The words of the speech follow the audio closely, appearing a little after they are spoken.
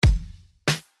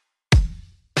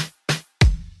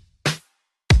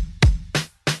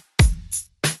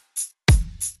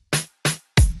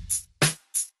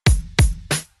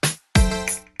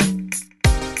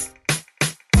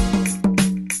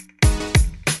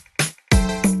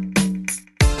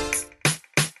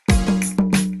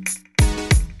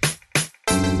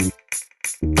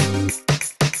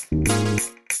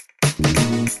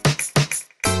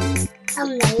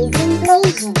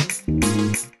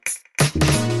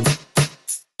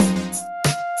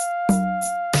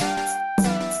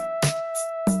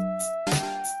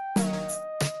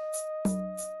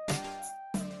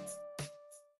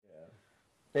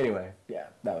Anyway, yeah,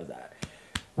 that was that.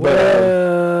 What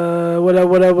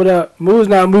up? Mood's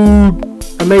Not Mood.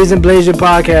 Amazing Blazing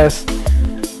Podcast.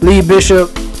 Lee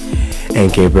Bishop.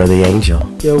 And Gabriel the Angel.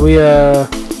 Yo,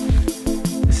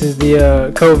 this is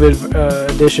the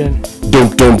COVID edition. Dum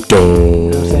dum dum. You know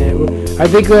what I'm saying? I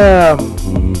think they're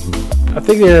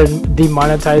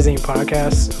demonetizing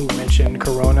podcasts who mention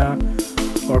Corona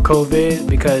or COVID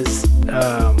because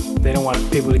they don't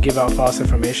want people to give out false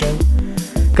information.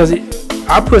 Because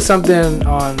I put something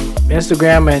on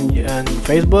Instagram and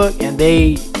Facebook, and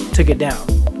they took it down.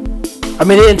 I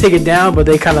mean, they didn't take it down, but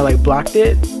they kind of like blocked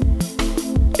it.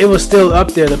 It was still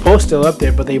up there, the post still up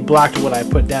there, but they blocked what I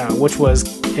put down, which was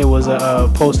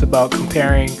a post about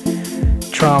comparing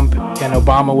Trump and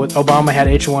Obama. Obama had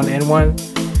H1N1,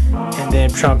 and then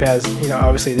Trump has,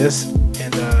 obviously this,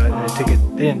 and they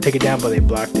didn't take it down, but they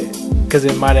blocked it because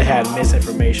it might have had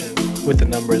misinformation with the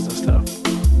numbers and stuff.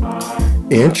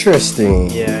 Interesting.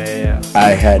 Yeah. I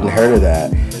hadn't heard of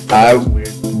that. I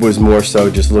was more so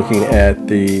just looking at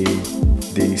the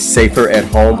safer at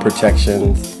home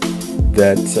protections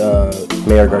that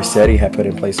Mayor Garcetti had put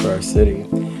in place for our city.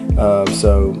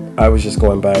 So I was just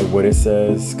going by what it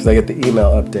says because I get the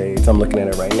email updates. I'm looking at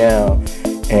it right now,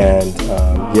 and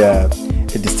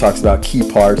it just talks about key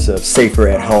parts of safer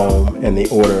at home and the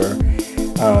order,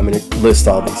 and it lists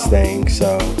all these things.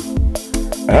 So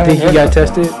I think he got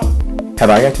tested. Have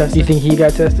I got tested? Do you think he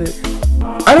got tested?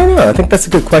 I don't know. I think that's a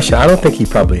good question. I don't think he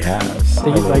probably has.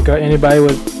 Anybody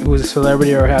who's a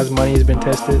celebrity or has money has been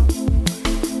tested?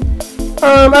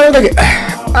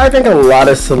 I think a lot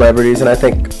of celebrities, and I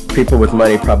think people with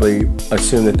money probably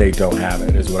assume that they don't have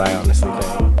it, is what I honestly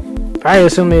think. I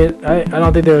assume it. I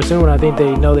don't think they're assuming. I think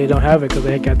they know they don't have it because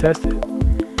they got tested.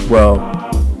 Well,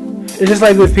 it's just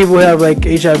like with people who have like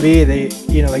HIV. They,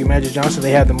 like Magic Johnson,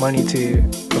 they have the money to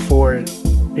afford,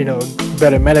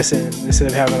 better medicine instead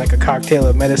of having like a cocktail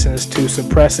of medicines to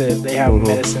suppress it. They have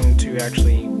medicine to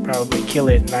actually probably kill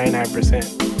it 99%.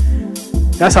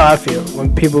 That's how I feel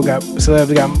when people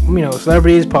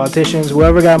celebrities, politicians,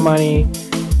 whoever got money,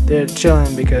 they're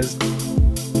chilling because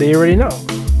they already know.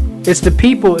 It's the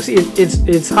people. See,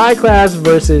 it's high class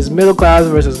versus middle class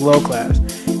versus low class,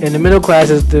 and the middle class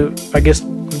is the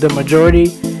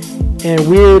majority, and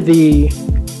we're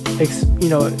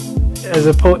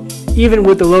even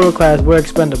with the lower class, we're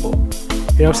expendable. You know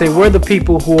what I'm saying? We're the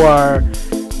people who are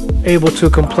able to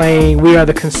complain. We are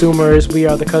the consumers. We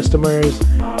are the customers.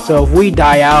 So if we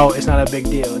die out, it's not a big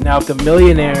deal. Now, if the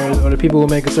millionaires or the people who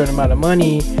make a certain amount of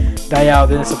money die out,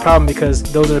 then it's a problem because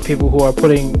those are the people who are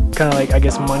putting kind of like, I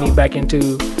guess, money back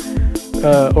into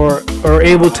or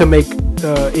able to make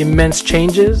immense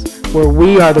changes, where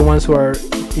we are the ones who are,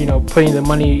 putting the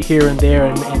money here and there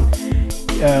and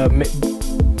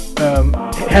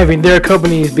having their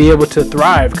companies be able to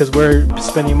thrive because we're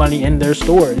spending money in their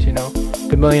stores,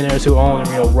 the millionaires who own,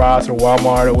 Ross or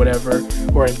Walmart or whatever,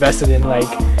 or invested in like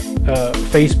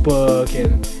Facebook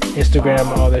and Instagram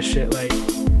and all this shit. Like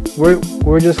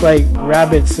we're just like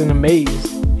rabbits in a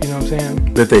maze. You know what I'm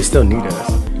saying? But they still need us.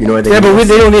 They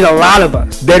don't need a lot of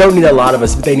us. They don't need a lot of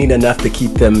us, but they need enough to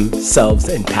keep themselves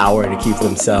in power, to keep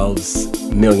themselves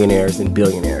millionaires and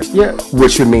billionaires. Yeah.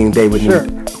 Which would mean they would need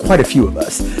quite a few of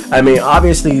us. I mean,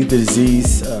 obviously the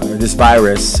disease, this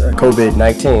virus,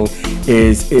 COVID-19,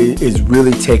 is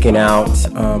really taking out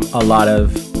a lot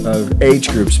of age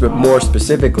groups, but more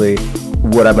specifically,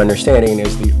 what I'm understanding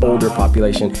is the older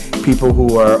population, people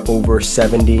who are over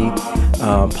 70,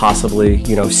 possibly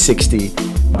 60,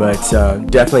 but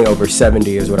definitely over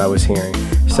 70 is what I was hearing.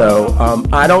 So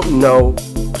I don't know.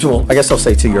 Well, I guess I'll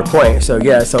say to your point. So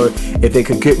yeah, so if they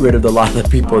could get rid of a lot of the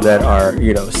people that are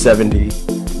 70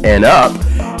 and up,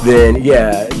 then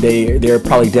yeah, their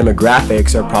probably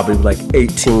demographics are probably like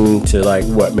 18 to like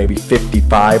maybe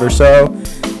 55 or so.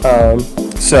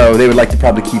 So they would like to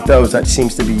probably keep those. That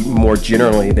seems to be more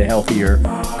generally the healthier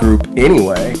group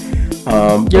anyway.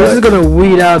 This is gonna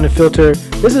weed out and filter.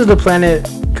 This is the planet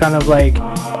kind of like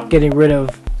getting rid of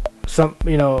some,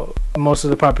 most of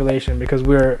the population because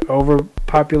we're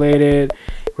overpopulated.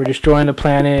 We're destroying the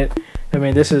planet. I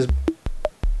mean, this is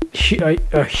a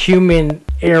human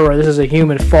error. This is a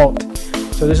human fault.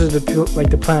 So this is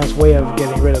the planet's way of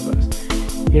getting rid of us.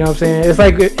 You know what I'm saying? It's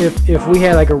like if we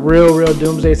had like a real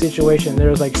doomsday situation,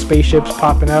 there's like spaceships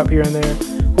popping up here and there.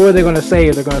 Who are they going to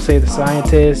save? They're going to save the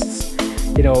scientists,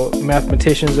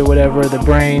 mathematicians or whatever, the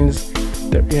brains,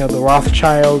 the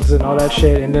Rothschilds and all that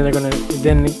shit. And then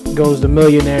then it goes the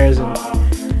millionaires and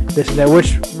this and that,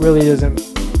 which really doesn't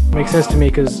make sense to me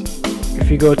because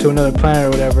if you go to another planet or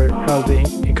whatever, how's the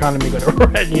economy going to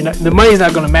run? The money's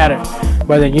not going to matter.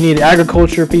 But then you need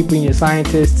agriculture people, you need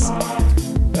scientists,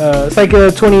 It's like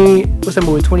a 20. What's that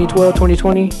movie? 2012,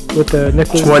 2020 with the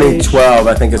Nicolas. 2012,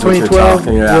 I think is what you're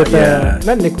talking about. With,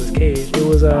 not Nicolas Cage. It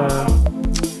was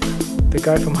the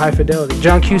guy from High Fidelity,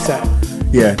 John Cusack.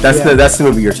 Yeah, that's the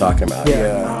movie you're talking about.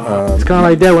 Yeah. It's kind of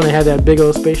like that when they had that big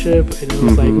old spaceship, and it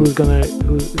was like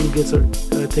who gets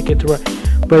a ticket to ride.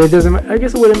 But it doesn't. I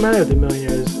guess it wouldn't matter if the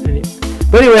millionaires.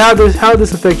 But anyway, how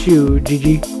this affect you,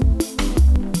 Gigi?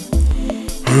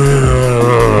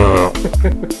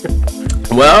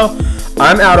 Well,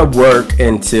 I'm out of work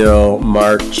until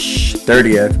March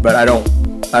 30th, but I don't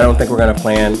think we're gonna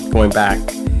plan going back.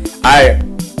 I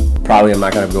probably am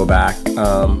not gonna go back.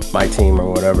 My team or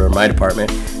whatever, my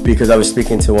department, because I was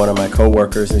speaking to one of my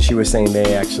coworkers and she was saying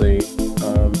they actually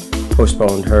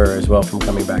postponed her as well from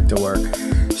coming back to work.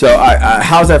 So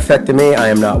how's that affecting me? I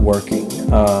am not working.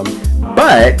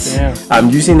 But I'm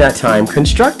using that time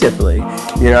constructively.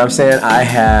 You know what I'm saying? I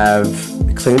have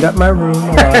cleaned up my room.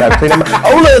 I've cleaned up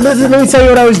let me tell you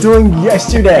what I was doing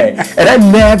yesterday. And I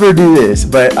never do this.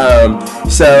 But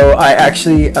so I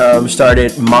actually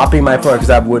started mopping my floor because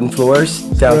I have wooden floors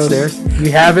downstairs.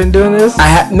 You have been doing this?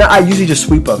 I usually just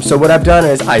sweep them. So what I've done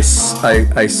is I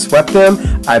swept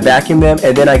them, I vacuum them,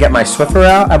 and then I get my Swiffer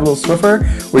out. I have a little Swiffer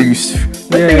where you...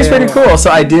 I think it's pretty cool. So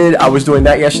I was doing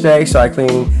that yesterday. So I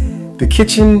cleaned the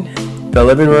kitchen, the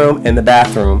living room, and the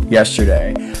bathroom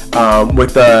yesterday.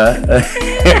 With the...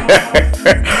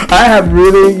 I have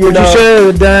really,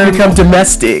 become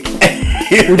domestic.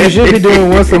 You should be doing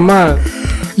once a month.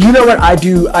 You know what I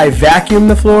do? I vacuum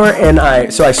the floor and I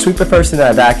sweep it first and then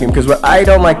I vacuum, because what I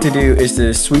don't like to do is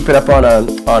to sweep it up on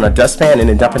a dustpan and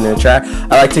then dump it in the trash.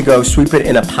 I like to go sweep it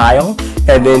in a pile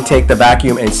and then take the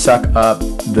vacuum and suck up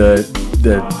the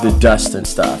dust and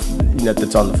stuff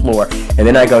that's on the floor, and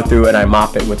then I go through and I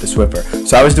mop it with the Swiffer.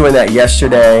 So I was doing that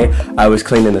yesterday. I was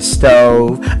cleaning the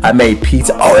stove. I made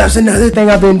pizza. Oh, that's another thing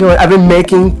I've been doing. I've been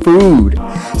making food.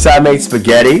 So I made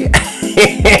spaghetti.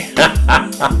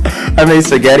 I made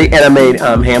spaghetti and I made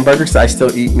hamburgers. So I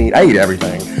still eat meat. I eat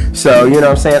everything. So, you know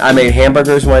what I'm saying? I made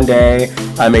hamburgers one day.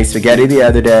 I made spaghetti the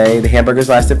other day. The hamburgers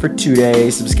lasted for 2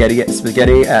 days. Spaghetti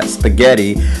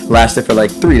lasted for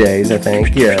like 3 days, I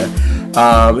think. Yeah.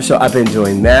 So I've been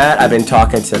doing that. I've been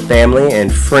talking to family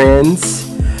and friends.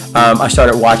 I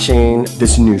started watching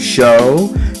this new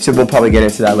show. So we'll probably get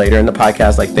into that later in the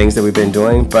podcast, like things that we've been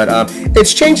doing. But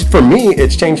it's changed for me.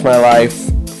 It's changed my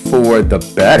life for the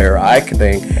better, I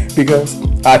think, because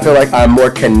I feel like I'm more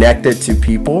connected to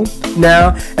people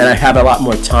now, and I have a lot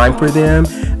more time for them.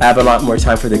 I have a lot more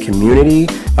time for the community.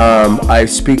 I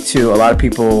speak to a lot of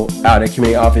people out in the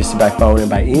community, obviously by phone and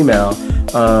by email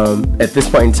at this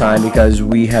point in time, because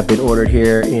we have been ordered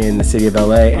here in the city of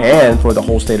LA and for the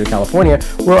whole state of California.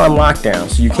 We're on lockdown,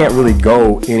 so you can't really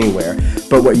go anywhere.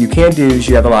 But what you can do is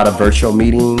you have a lot of virtual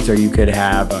meetings, or you could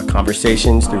have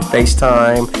conversations through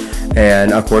FaceTime.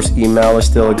 And of course, email is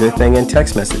still a good thing, and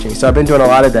text messaging. So I've been doing a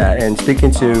lot of that and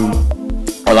speaking to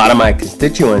a lot of my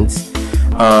constituents.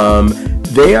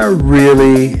 They are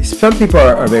really, some people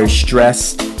are very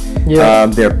stressed. Yeah.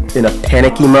 They're in a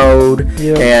panicky mode,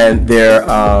 and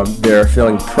they're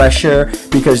feeling pressure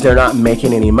because they're not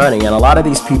making any money. And a lot of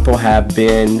these people have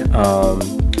been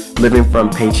living from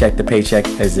paycheck to paycheck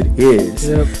as it is.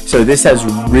 Yep. So this has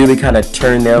really kind of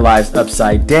turned their lives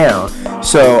upside down.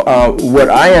 So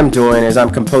what I am doing is I'm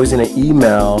composing an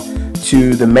email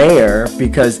to the mayor,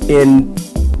 because in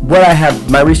what I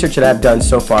have, my research that I've done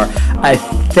so far, I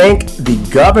think the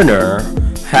governor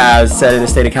has said in the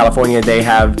state of California they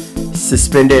have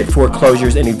suspended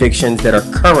foreclosures and evictions that are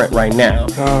current right now.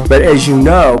 But as you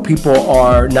know, people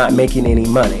are not making any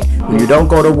money. When you don't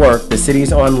go to work, the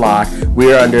city's on lock.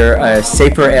 We're under a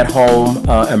safer at home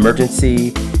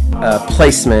emergency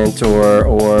placement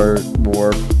or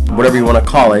whatever you want to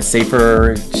call it,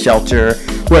 safer shelter.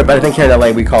 But I think here in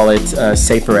LA we call it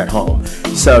safer at home.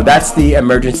 So that's the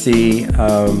emergency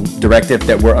directive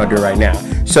that we're under right now.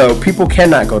 So people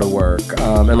cannot go to work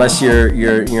unless you're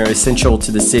essential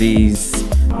to the city's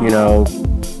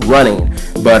running.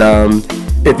 But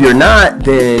if you're not,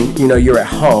 then you're at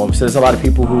home. So there's a lot of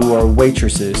people who are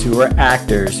waitresses, who are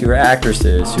actors, who are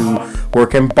actresses, who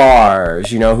work in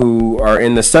bars, who are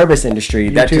in the service industry.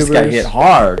 YouTubers. That just got hit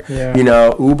hard. Yeah.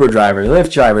 Uber drivers,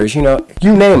 Lyft drivers, you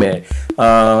name it.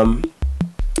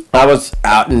 I was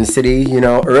out in the city,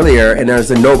 earlier, and there's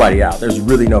nobody out. There's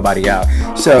really nobody out.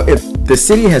 So if the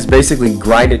city has basically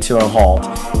grinded to a halt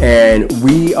and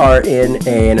we are in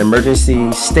an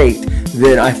emergency state,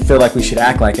 then I feel like we should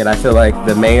act like it. I feel like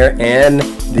the mayor and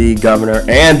the governor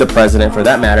and the president, for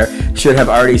that matter, should have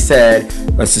already said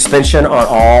a suspension on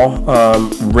all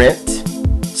rent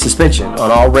suspension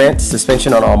on all rent,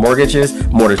 suspension on all mortgages,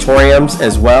 moratoriums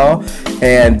as well.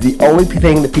 And the only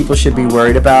thing that people should be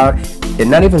worried about, and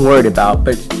not even worried about,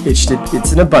 but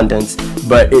it's an abundance,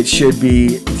 but it should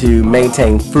be to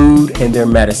maintain food and their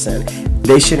medicine.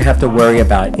 They shouldn't have to worry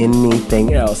about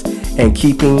anything else. And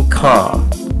keeping calm.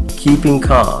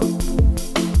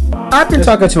 I've been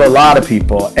talking to a lot of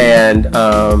people, and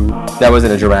that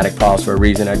wasn't a dramatic pause for a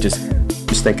reason. I just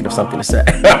was thinking of something to say.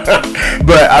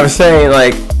 But I was saying,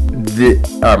 like,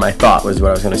 or my thought was what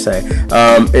I was going to say,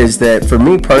 is that for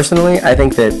me personally, I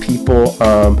think that people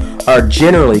are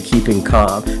generally keeping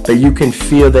calm, but you can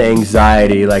feel the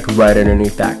anxiety like right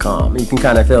underneath that calm. You can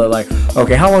kind of feel it like,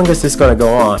 okay, how long is this going to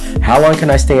go on? How long can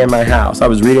I stay in my house? I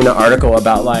was reading an article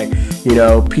about, like, you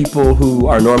know, people who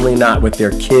are normally not with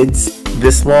their kids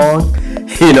this long,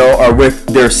 you know, are with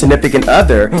their significant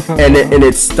other, and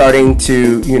it's starting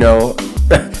to, you know,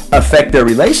 affect their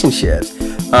relationships.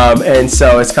 And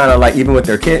so it's kind of like, even with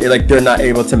their kid, like, they're not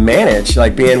able to manage,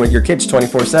 like, being with your kids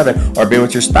 24/7 or being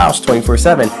with your spouse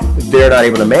 24/7. They're not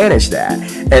able to manage that.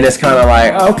 And it's kind of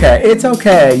like, okay, it's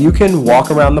okay. You can walk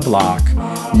around the block.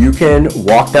 You can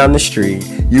walk down the street.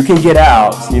 You can get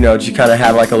out, you know, to kind of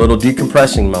have like a little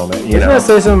decompressing moment, you know. Doesn't that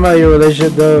say something about your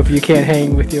relationship, though, if you can't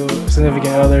hang with your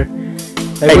significant other?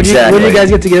 Like, Exactly. What do you guys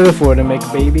get together for? To make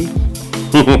a baby?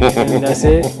 And that's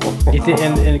it?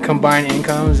 And combine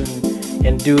incomes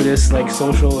and do this, like,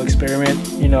 social experiment,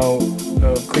 you know,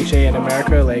 cliche in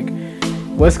America? Like,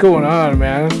 what's going on,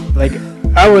 man? Like,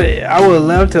 I would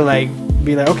love to, like,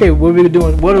 be like, okay, what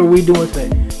are we doing today?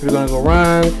 We're gonna go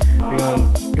run,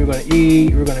 we're gonna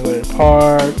eat, we're gonna go to the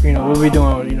park, you know, what are we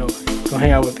doing? You know, go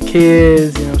hang out with the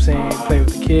kids, you know what I'm saying, play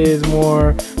with the kids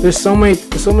more. There's so many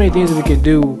things that we can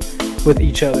do with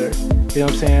each other. You know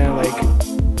what I'm saying? Like,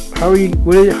 how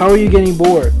are you getting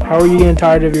bored? How are you getting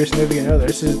tired of your significant other?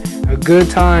 This is a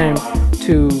good time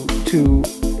to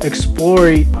explore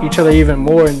each other even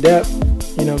more in depth,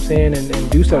 you know what I'm saying, and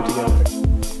do stuff together.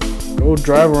 Go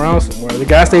drive around somewhere. The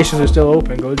gas stations are still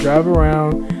open. Go drive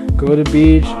around, go to the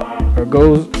beach, or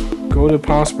go to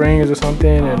Palm Springs or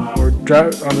something, or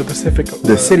drive on the Pacific.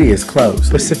 The city is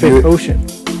closed. Pacific Ocean.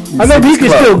 I know, but you can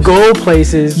still go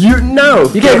places. You can't go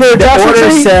to the order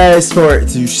Tree. says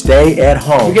to stay at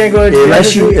home. You can't go to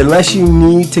unless you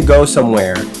need to go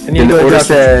somewhere. And then the order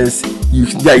says you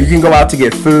can go out to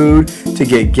get food, to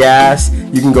get gas.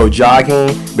 You can go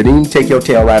jogging, but then you can take your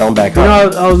tail right on back home. You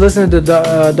know, I was listening to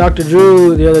Dr.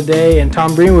 Drew the other day, and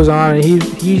Tom Breen was on, and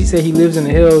he said he lives in the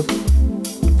hills,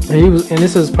 and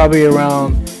this was probably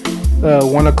around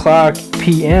 1:00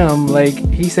 p.m. Like,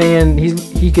 he's saying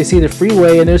he could see the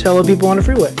freeway, and there's hella people on the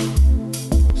freeway.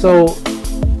 So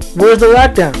where's the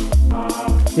lockdown?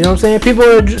 You know what I'm saying? People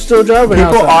are still driving.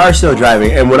 People are still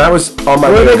driving. And when I was on my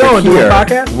way over here,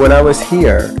 when I was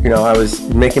here, you know, I was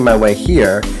making my way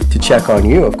here to check on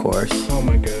you, of course. Oh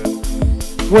my God.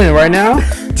 When? Right now?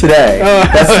 Today.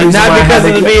 That's not because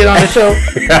of being on the show.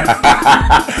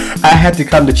 I had to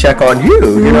come to check on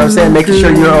you. You know what I'm saying? Making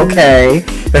sure you're okay.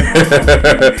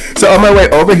 So on my way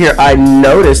over here, I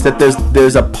noticed that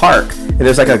there's a park. And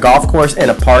there's like a golf course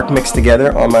and a park mixed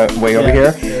together on my way over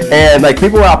here. And like,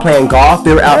 people were out playing golf.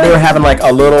 They were out. They were having like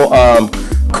a little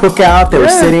cookout. They were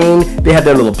sitting. They had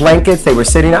their little blankets. They were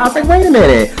sitting. I was like, wait a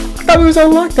minute. I thought we was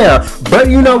on lockdown.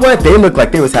 But you know what? They looked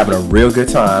like they was having a real good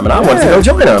time, and I wanted to go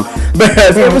join them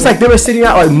because it was like they were sitting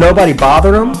out, like nobody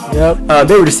bothered them. Yep.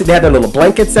 They were just sitting. They had their little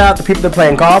blankets out. The people that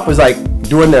playing golf was like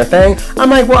doing their thing. I'm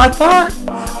like, well, I thought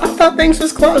things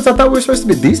was closed. I thought we were supposed to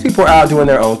be. These people are out doing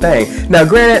their own thing. Now,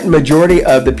 granted, majority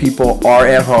of the people are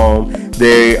at home.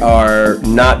 They are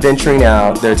not venturing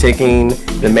out. They're taking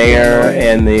the mayor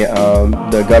and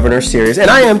the governor serious, and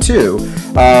I am too.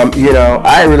 You know,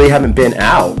 I really haven't been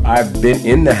out. I've been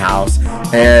in the house,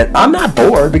 and I'm not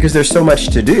bored because there's so much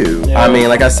to do. Yeah. I mean,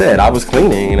 like I said, I was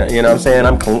cleaning. You know what I'm saying?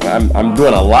 I'm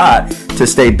doing a lot to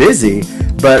stay busy,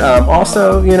 but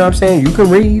also, you know what I'm saying, you can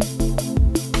read.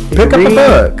 Pick up a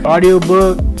book, audio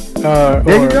book.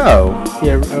 There you go.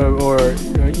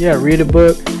 Yeah, read a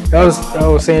book. I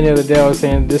was saying the other day. I was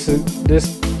saying this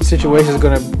situation is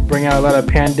gonna bring out a lot of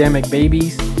pandemic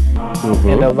babies,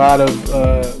 and a lot of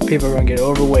people are gonna get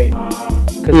overweight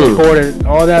because they hoarded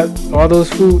all those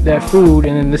food,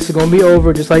 and then this is gonna be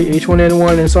over, just like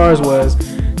H1N1 and SARS was.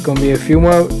 It's gonna be a few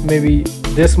more, maybe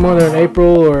this month or in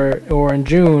April or in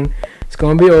June. It's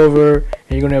gonna be over, and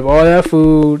you're gonna have all that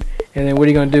food. And then what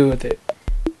are you gonna do with it?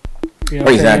 You know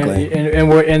what exactly.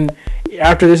 And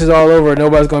after this is all over,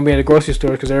 nobody's gonna be at the grocery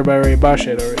store because everybody already bought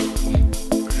shit already.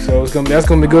 So that's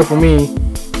gonna be good for me,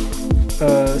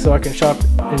 so I can shop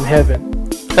in heaven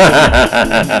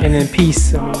and in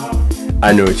peace. I mean,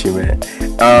 I knew what you meant.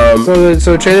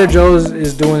 So Trader Joe's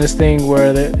is doing this thing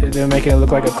where they're making it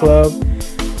look like a club.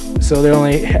 So they're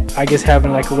only, I guess,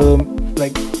 having like a little,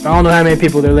 like, I don't know how many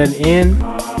people they're letting in.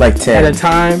 Like 10. At a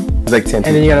time. It's like 10 people.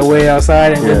 And then you gotta wait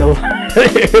outside, and then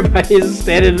everybody's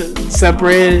standing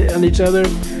separated on each other.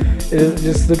 It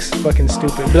just looks fucking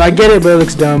stupid. But I get it, but it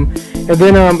looks dumb. And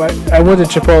then I went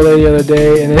to Chipotle the other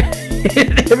day, and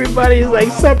then everybody's like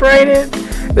separated.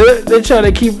 They're trying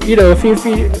to keep, a few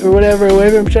feet or whatever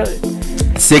away from each other.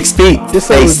 6 feet. Just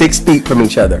stay 6 feet from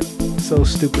each other. So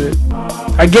stupid.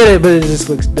 I get it, but it just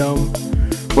looks dumb.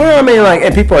 Well, I mean, like,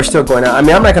 and people are still going out. I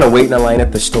mean, I'm not going to wait in a line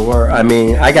at the store. I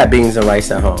mean, I got beans and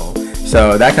rice at home.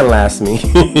 So that can last me.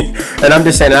 And I'm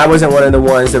just saying, I wasn't one of the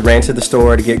ones that ran to the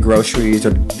store to get groceries. Or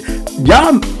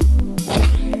y'all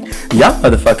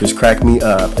motherfuckers crack me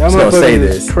up. I'm going to say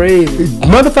this. Crazy.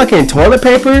 Motherfucking toilet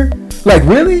paper? Like,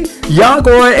 really? Y'all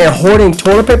going and hoarding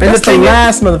toilet paper? That's the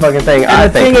last motherfucking thing I think about.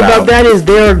 And the thing about that is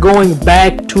they're going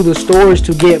back to the stores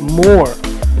to get more.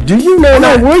 Do you know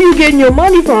that? Where are you getting your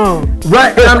money from?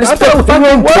 Right, and I'm just fucking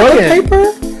toilet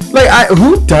paper? Like,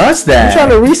 who does that? You trying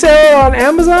to resell it on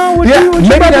Amazon?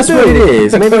 Maybe that's what it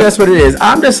is. Maybe that's what it is.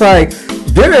 I'm just like,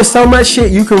 there is so much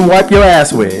shit you can wipe your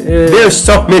ass with. Yeah. There's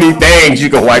so many things you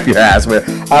can wipe your ass with.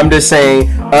 I'm just saying,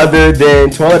 other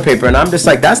than toilet paper. And I'm just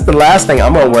like, that's the last thing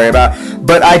I'm going to worry about.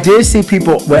 But I did see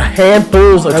people with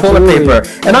handfuls of toilet paper.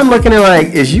 And I'm looking at like,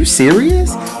 is you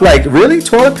serious? Like, really?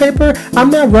 Toilet paper? I'm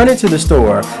not running to the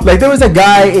store. Like, there was a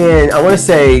guy in, I want to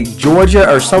say, Georgia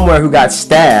or somewhere who got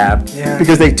stabbed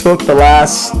because they took the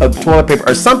last of toilet paper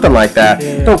or something like that.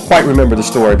 Yeah. Don't quite remember the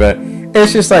story, but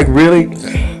it's just like, really?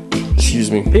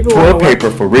 Excuse me. Toilet paper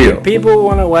for real. People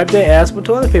want to wipe their ass with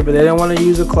toilet paper. They don't want to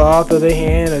use a cloth or their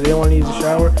hand, or they don't want to use a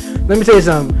shower. Let me tell you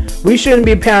something. We shouldn't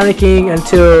be panicking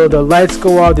until the lights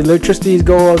go off, the electricity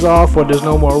goes off, or there's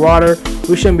no more water.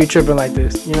 We shouldn't be tripping like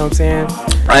this. You know what I'm saying?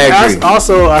 I agree.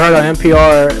 Also, I heard on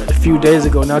NPR a few days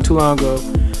ago, not too long ago.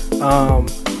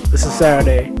 This is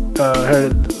Saturday. I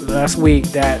heard last week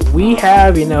that we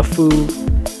have enough food.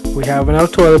 We have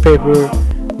enough toilet paper.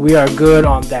 We are good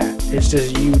on that. It's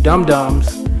just you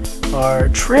dum-dums are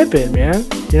tripping, man.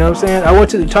 You know what I'm saying? I went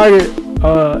to the Target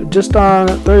just on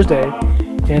Thursday,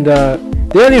 and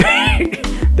they don't even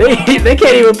they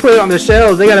can't even put it on the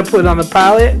shelves. They gotta put it on the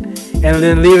pallet and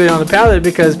then leave it on the pallet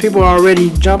because people are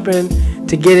already jumping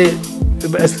to get it.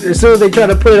 As soon as they try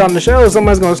to put it on the shelves,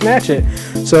 somebody's gonna snatch it.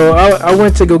 So I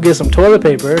went to go get some toilet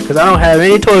paper because I don't have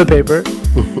any toilet paper,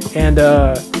 and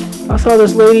I saw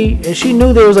this lady, and she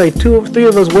knew there was like 2 or 3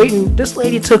 of us waiting. This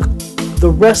lady took the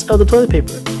rest of the toilet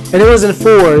paper, and it was in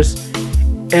 4s,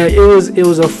 and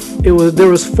there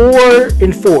was 4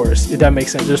 in 4s, if that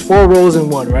makes sense. There's 4 rolls in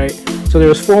one, right? So there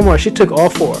was 4 more. She took all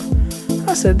 4.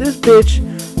 I said, this bitch.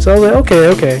 So I was like,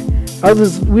 okay.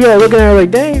 We all looking at her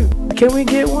like, dang, can we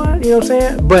get one? You know what I'm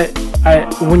saying? But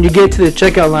when you get to the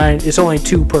checkout line, it's only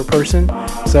 2 per person.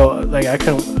 So like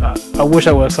I wish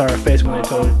I would have saw her face when they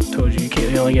told you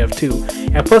you only have 2.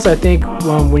 And plus, I think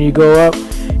when you go up,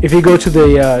 if you go to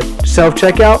the self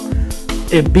checkout,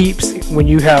 it beeps when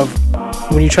you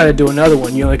try to do another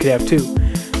one. You only could have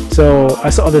 2. So I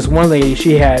saw this one lady,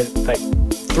 she had like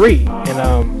 3,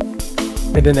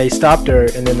 and then they stopped her,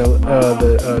 and then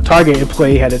the Target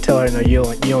employee had to tell her, no, you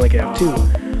only can have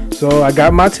 2. So I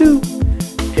got my 2,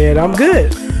 and I'm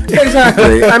good.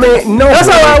 Exactly. I mean, no. That's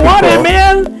all I wanted,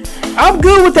 man. I'm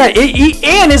good with that.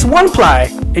 And it's 1-ply,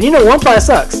 and you know 1-ply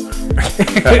sucks.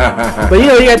 But you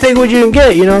gotta take what you can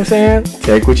get. You know what I'm saying?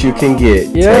 Take what you can get.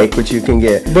 Yeah. Take what you can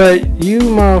get. But you,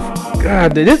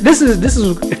 God, this is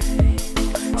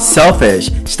selfish.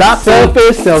 Stop.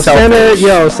 Selfish, self-centered.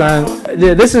 Yo, son,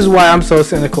 this is why I'm so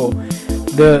cynical.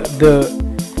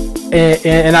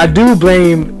 And I do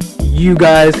blame you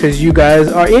guys because you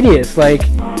guys are idiots. Like,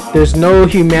 there's no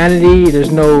humanity.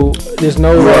 There's no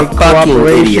like fucking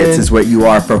cooperation. Idiots is what you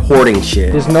are for hoarding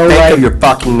shit. There's no Think of your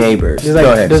fucking neighbors.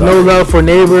 Go ahead. There's no love for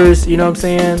neighbors. You know what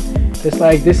I'm saying? It's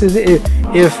like, this is it.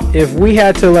 If we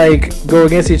had to like go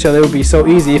against each other, it would be so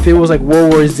easy. If it was like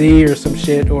World War Z or some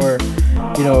shit, or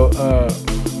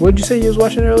what did you say you was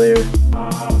watching earlier?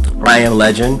 I Am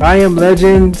Legend. I Am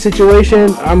Legend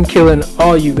situation. I'm killing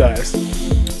all you guys.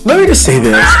 Let me just say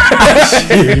this.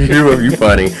 You're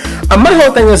funny. My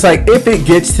whole thing is like, if it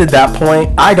gets to that point,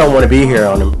 I don't want to be here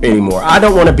anymore. I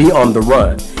don't want to be on the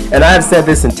run. and I have said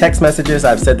this in text messages,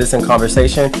 I've said this in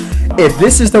conversation. If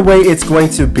this is the way it's going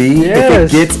to be, if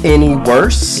it gets any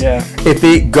worse, if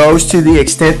it goes to the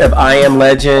extent of I Am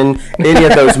Legend, any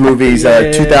of those movies,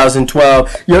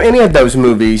 2012, any of those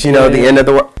movies, The End of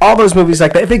the World, all those movies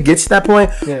like that, if it gets to that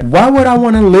point, why would I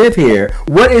want to live here?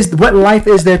 What life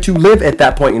is there to live at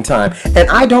that point in time? And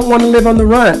I don't want to live on the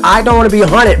run. I don't want to be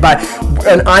haunted by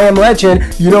an I Am Legend.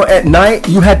 At night,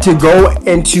 you had to go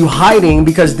into hiding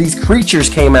because these creatures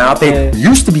came out. They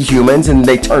used to be humans, and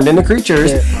they turned into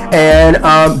creatures. And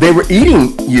they were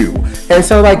eating you. And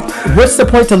so, what's the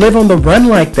point to live on the run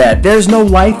like that? There's no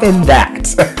life in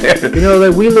that.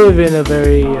 We live in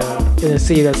a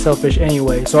city that's selfish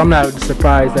anyway. So I'm not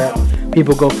surprised that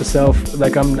people go for self.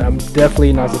 I'm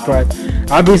definitely not surprised.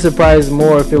 I'd be surprised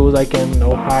more if it was in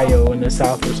Ohio in the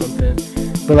South or something.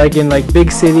 But in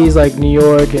big cities like New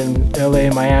York and LA,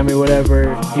 Miami,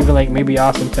 whatever, even maybe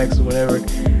Austin, Texas, whatever.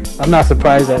 I'm not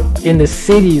surprised that in the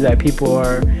city that people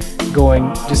are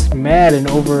going just mad and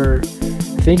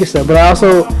overthinking stuff. But I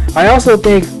also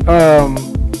think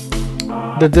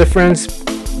the difference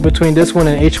between this one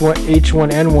and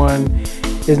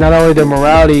H1N1 is not only the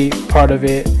morality part of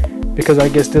it, because I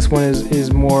guess this one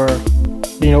is more,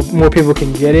 more people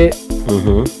can get it.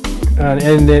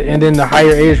 And then the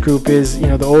higher age group is,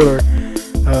 the older,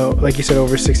 like you said,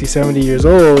 over 60, 70 years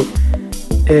old,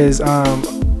 is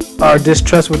our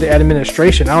distrust with the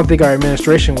administration. I don't think our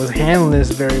administration was handling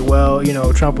this very well.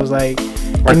 Trump was in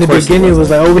the beginning was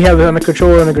we have it under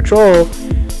control. A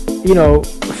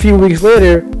few weeks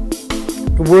later,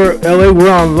 we're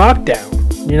on lockdown.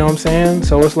 You know what I'm saying?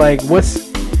 So it's at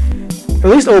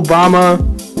least Obama,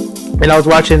 and I was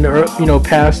watching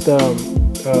past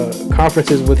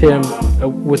conferences with him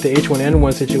with the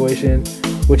H1N1 situation,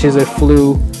 which is a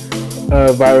flu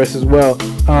virus as well.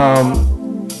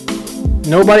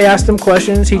 Nobody asked him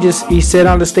questions. He said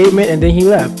on the statement, and then he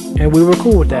left, and we were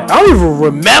cool with that. I don't even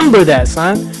remember that,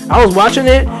 son. I was watching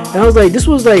it, and I was this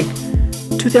was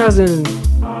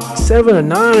 2007 or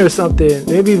 9 or something,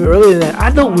 maybe even earlier than that.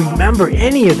 I don't remember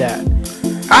any of that.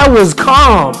 I was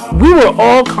calm. We were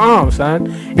all calm,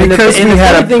 son. Because we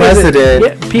had a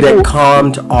president that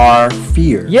calmed our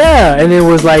fear. Yeah, and it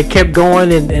was kept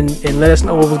going and let us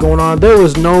know what was going on. There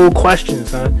was no question,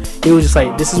 son. It was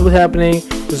just this is what's happening.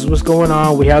 This is what's going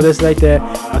on. We have this like that.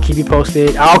 I'll keep you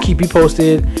posted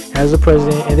as the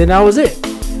president. And then that was it.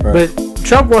 Right. But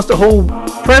Trump wants to hold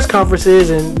press conferences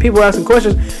and people asking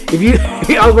questions. I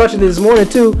was watching this morning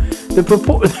too. The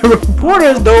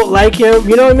reporters don't like him.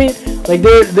 You know what I mean?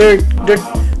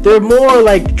 They're more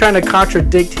trying to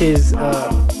contradict his,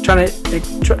 trying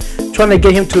to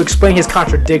get him to explain his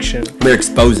contradiction. They're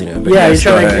exposing him. Yeah, you're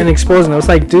trying and exposing him. It's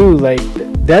dude,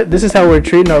 that. This is how we're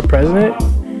treating our president.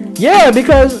 Yeah,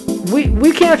 because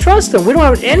we can't trust him. We don't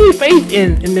have any faith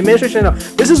in the administration.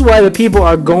 This is why the people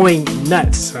are going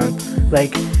nuts, son.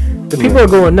 The people are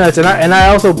going nuts, and I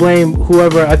also blame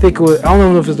whoever. I think I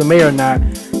don't know if it's the mayor or not.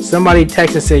 Somebody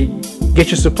texted and say, "Get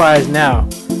your supplies now."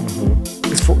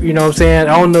 You know what I'm saying?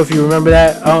 I don't know if you remember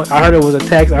that. I heard it was a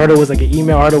text. I heard it was an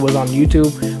email. I heard it was on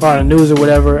YouTube or on the news or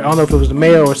whatever. I don't know if it was the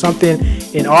mayor or something.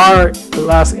 In our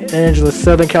Los Angeles,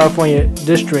 Southern California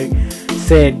district,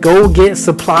 said, "Go get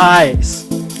supplies."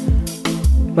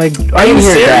 Are you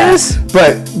serious?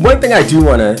 But one thing I do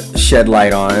want to shed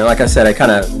light on, and like I said, I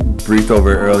kind of breezed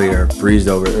over it earlier,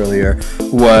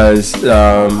 was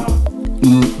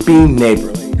being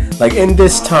neighborly. In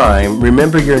this time,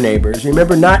 remember your neighbors.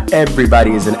 Remember, not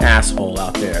everybody is an asshole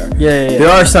out there. Yeah. There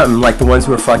are some, the ones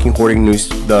who are fucking hoarding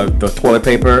the toilet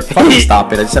paper. Fucking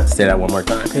stop it. I just have to say that one more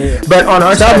time. Yeah. But on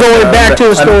our Stop going back to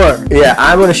the store. Yeah,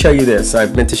 I want to show you this. I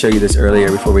meant to show you this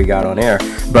earlier before we got on air.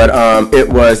 But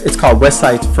it's called West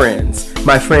Side Friends.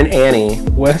 My friend Annie.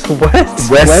 West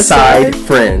Side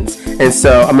Friends. And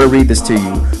so I'm going to read this to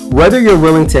you. Whether you're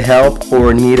willing to help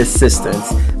or need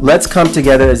assistance, let's come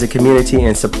together as a community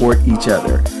and support each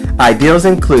other. Ideals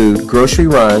include grocery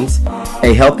runs,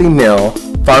 a healthy meal,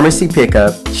 pharmacy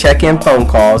pickup, check-in phone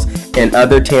calls, and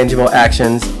other tangible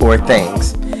actions or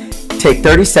things. Take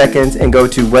 30 seconds and go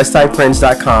to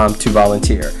westsidefriends.com to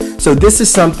volunteer. So this is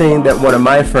something that one of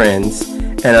my friends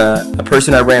and a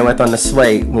person I ran with on the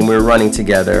slate when we were running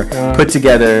together put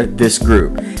together this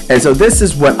group. And so this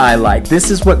is what I like. This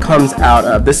is what comes out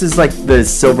of. This is the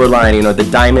silver lining or the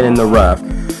diamond in the rough.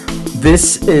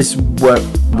 This is what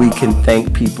we can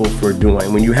thank people for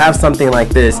doing. When you have something like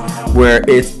this, where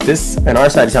it's this, in our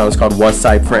side of town, it's called West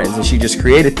Side Friends, and she just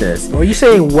created this. Are you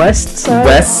saying West Side?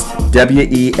 West,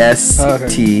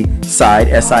 W-E-S-T, side,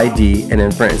 S-I-D, and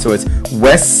then friends. So it's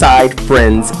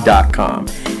westsidefriends.com.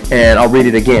 And I'll read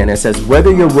it again. It says,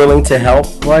 whether you're willing to help.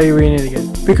 Why are you reading it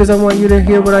again? Because I want you to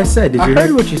hear what I said. Did you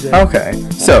heard what you said. Okay.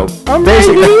 So, I'm right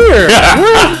here.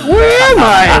 Where am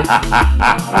I?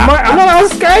 I'm not on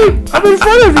Skype. I'm in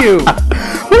front of you.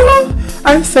 Well,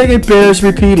 I'm saying it bears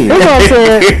repeating. That's all I'm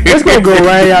saying. It's going to go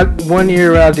right out one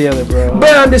ear out the other, bro.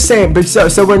 But I'm just saying, but so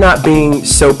we're not being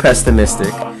so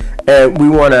pessimistic. And we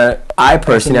want to, I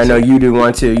personally, I know you do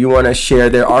want to, you want to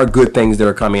share there are good things that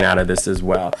are coming out of this as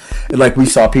well. Like we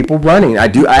saw people running. I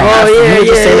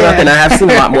have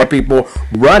seen a lot more people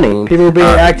running. People being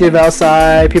active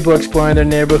outside, people exploring their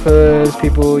neighborhoods,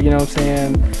 people, you know what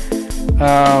I'm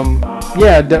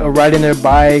saying, riding their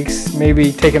bikes,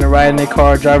 maybe taking a ride in their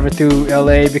car, driving through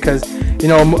LA because, you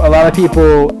know, a lot of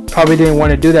people probably didn't want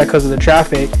to do that because of the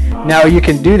traffic. Now you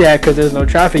can do that because there's no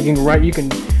traffic. You can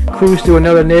cruise to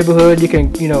another neighborhood. You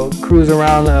can, you know, cruise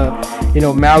around,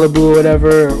 Malibu or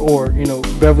whatever, or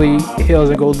Beverly Hills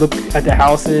and go look at the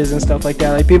houses and stuff like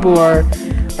that. Like people are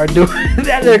doing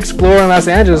that. They're exploring Los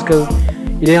Angeles because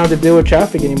you didn't have to deal with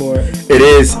traffic anymore. It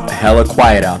is hella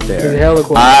quiet out there. It's hella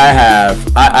quiet.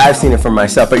 I've seen it for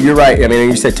myself, but you're right. I mean,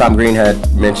 you said Tom Green had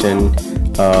mentioned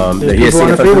that he has seen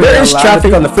it. There is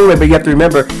traffic on the freeway, but you have to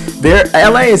remember,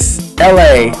 LA is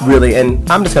LA really, and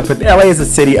I'm just gonna put LA is a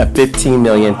city of 15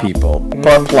 million people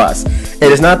plus.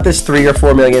 It is not this 3 or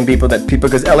 4 million people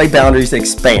because LA boundaries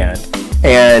expand,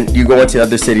 and you go into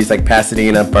other cities like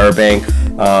Pasadena, Burbank,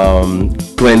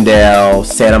 Glendale,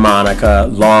 Santa Monica,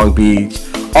 Long Beach.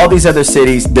 All these other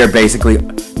cities, they're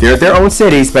their own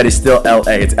cities, but it's still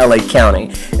LA. It's LA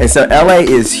County. And so LA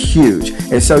is huge.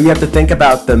 And so you have to think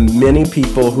about the many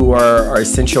people who are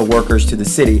essential workers to the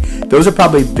city. Those are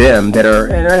probably them that are,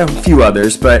 and a few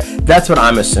others, but that's what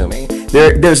I'm assuming.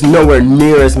 There's nowhere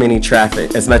near as much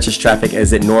traffic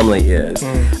as it normally is.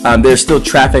 There's still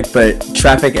traffic, but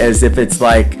traffic as if it's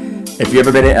like, if you've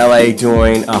ever been in LA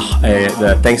during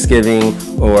the Thanksgiving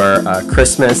or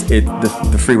Christmas, the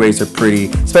freeways are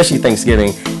pretty, especially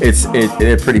Thanksgiving,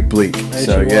 they're pretty bleak.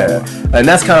 So yeah, and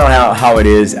that's kind of how it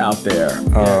is out there.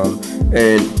 And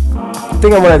the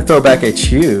thing I want to throw back at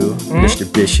you, Mr.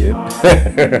 Bishop,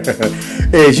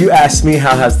 is you asked me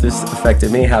how has this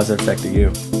affected me? How's it affected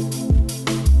you?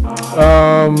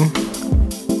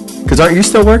 Because aren't you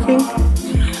still working?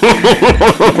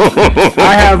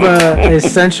 I have an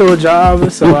essential job,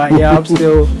 so I'm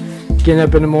still getting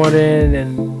up in the morning,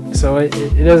 and so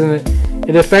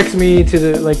it affects me to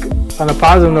the, like, on a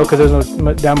positive note, because there's no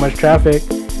that much traffic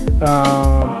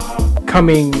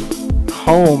coming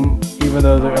home. Even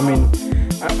though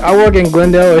I work in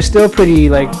Glendale, it's still pretty,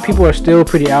 like, people are still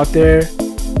pretty out there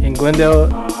in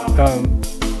Glendale.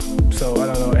 So I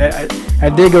don't know. I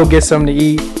did go get something to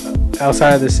eat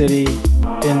outside of the city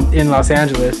in Los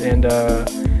Angeles, and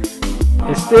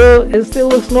it still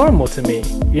looks normal to me.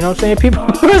 You know what I'm saying? People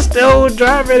are still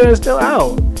driving and still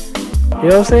out. You know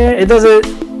what I'm saying? It doesn't.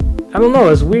 I don't know.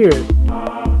 It's weird.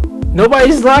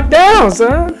 Nobody's locked down,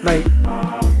 son. Like,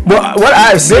 well, what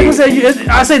I've seen,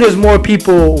 I say there's more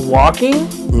people walking.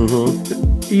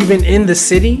 Even in the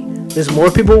city, there's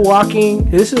more people walking.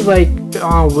 This is like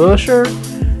on Wilshire,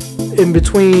 in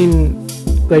between,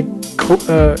 like,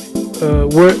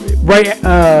 we're right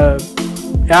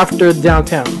after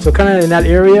downtown, so kind of in that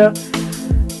area.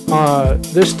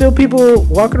 There's still people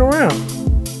walking around,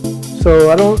 so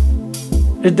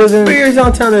it doesn't. But here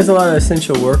downtown, there's a lot of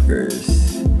essential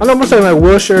workers. I know I'm saying, like,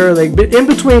 Wilshire, like in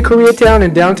between Koreatown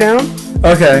and downtown.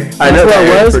 Okay, I know that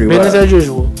it was business as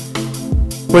usual.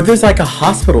 But there's like a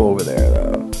hospital over there,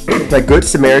 though. Like Good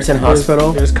Samaritan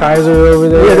Hospital. There's Kaiser over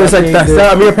there. Yeah, there's like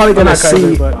that. I mean, you're probably gonna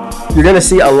see. You're gonna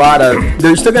see a lot of.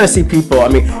 You're still gonna see people. I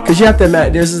mean, because you have to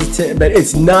imagine but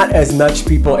it's not as much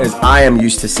people as I am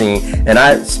used to seeing. And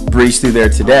I breezed through there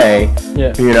today.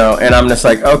 Yeah. You know, and I'm just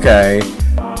like, okay,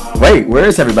 wait, where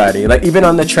is everybody? Like, even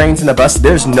on the trains and the bus,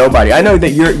 there's nobody. I know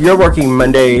that you're working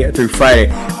Monday through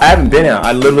Friday. I haven't been out.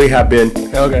 I literally have been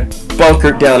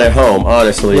bunkered down at home,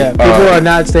 honestly. Yeah, people are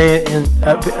not staying in.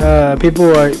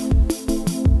 People are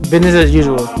business as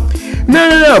usual.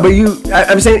 No. But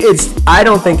I'm saying I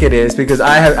don't think it is, because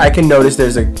I can notice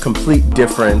there's a complete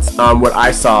difference on what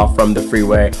I saw from the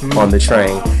freeway on the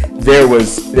train. There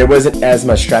wasn't as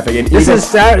much traffic. And this is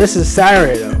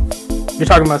Saturday though. You're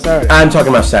talking about Saturday. I'm talking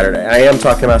about Saturday. I am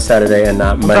talking about Saturday and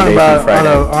not Monday through Friday.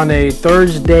 On a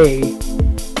Thursday,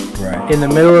 right, in the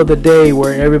middle of the day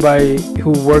where everybody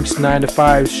who works 9 to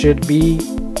 5 should be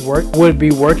would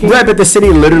be working. Right, but the city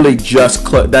literally just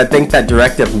closed. I think that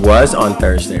directive was on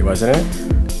Thursday, wasn't it?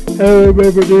 I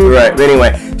remember, dude. Right. But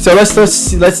anyway, so let's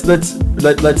just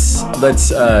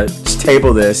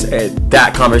table this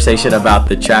that conversation about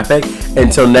the traffic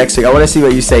until next week. I want to see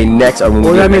what you say next. Or when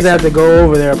Well, we that means I have to go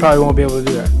over there. I probably won't be able to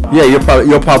do that. Yeah, you're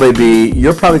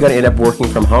probably gonna end up working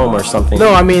from home or something.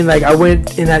 No, I mean like I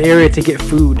went in that area to get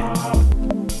food.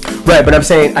 Right, but I'm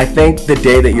saying I think the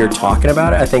day that you're talking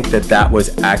about it, I think that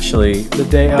was actually The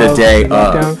day the of day the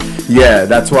lockdown. of. Yeah,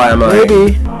 that's why I'm like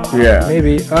Maybe. Yeah.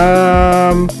 Maybe.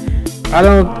 I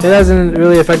don't. It hasn't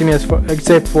really affected me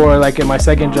except for like in my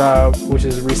second job, which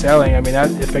is reselling. I mean,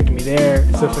 that affected me there.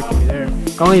 It's affected me there.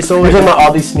 Only sold. You're talking about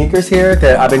all these sneakers here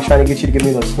that I've been trying to get you to give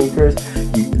me those sneakers.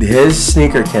 His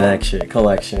sneaker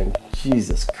collection.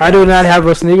 Jesus Christ. I do not have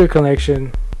a sneaker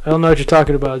collection. I don't know what you're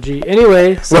talking about, G.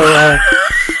 Anyway, so I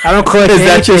don't collect anything.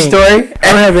 Is that your story?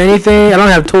 I don't have anything. I don't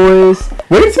have toys.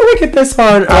 Wait until we get this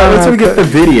on. Wait until we get the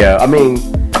video. I mean,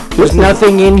 There's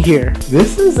nothing in here.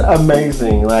 This is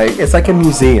amazing. Like it's like a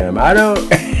museum. I don't.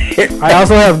 I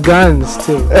also have guns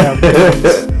too. I have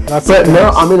guns. Lots of But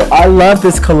no, guns. I mean, I love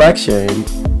this collection.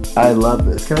 I love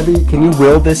this. Can you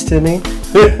will this to me?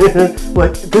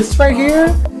 Like this right here?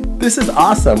 This is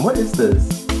awesome. What is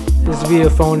this? This via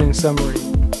phone in summary.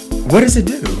 What does it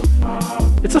do?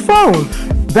 It's a phone.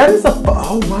 That is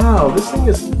oh wow, this thing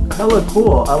is hella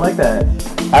cool. I like that.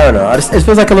 I don't know. It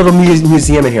feels like a little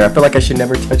museum in here. I feel like I should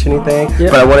never touch anything,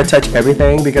 but I want to touch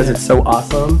everything because it's so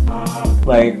awesome.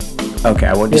 Like, okay,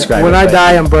 I won't describe when it. I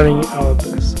die, I'm burning all of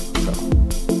this. So,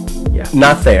 yeah.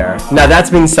 Not there. Now that's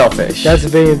being selfish. That's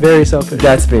being very selfish.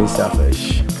 That's being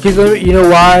selfish. Because you know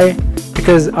why?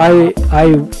 Because I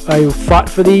fought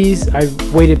for these. I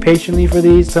waited patiently for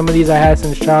these. Some of these I had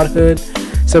since childhood.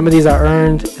 Some of these I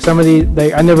earned. Some of these,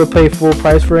 like, I never paid full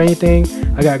price for anything.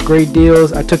 I got great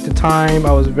deals. I took the time.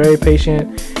 I was very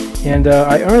patient, and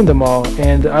I earned them all.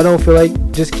 And I don't feel like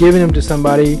just giving them to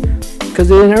somebody because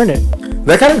they didn't earn it.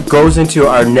 That kind of goes into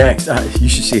our next. You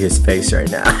should see his face right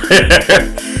now.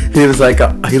 He looks like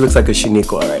a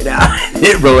Shaniqua right now,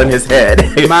 rolling his head.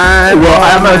 I'm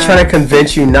not trying to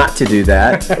convince you not to do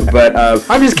that, but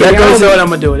I'm just kidding. I don't know what I'm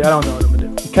gonna do. I don't know what I'm gonna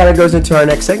do. Kind of goes into our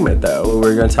next segment though, where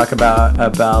we're going to talk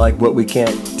about like what we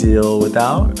can't deal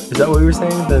without. Is that what we were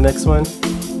saying? The next one,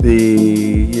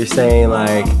 you're saying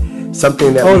like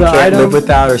something that we can't live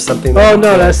without, or something.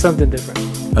 That's something different.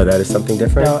 Oh, that is something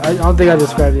different. No, I don't think I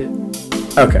described it.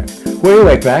 Okay. Well,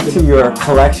 anyway, back to your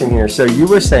collection here. So you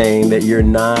were saying that you're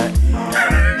not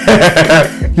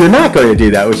going to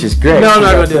do that, which is great. No, I'm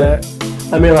not going to do that.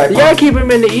 I mean, like, you gotta keep them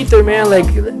in the ether, man. Like,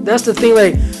 that's the thing.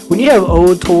 Like, when you have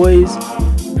old toys,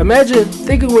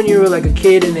 think of when you were like a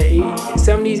kid in the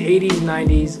 70s, 80s,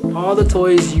 90s. All the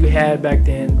toys you had back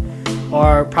then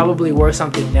are probably worth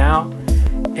something now.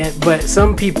 But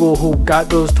some people who got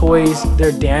those toys,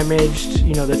 they're damaged.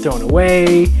 You know, they're thrown away.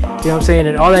 You know what I'm saying?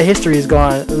 And all that history is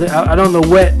gone. I don't know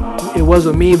what it was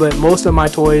with me, but most of my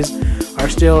toys are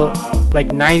still like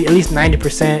at least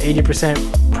 90%, 80%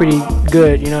 pretty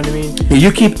good. You know what I mean?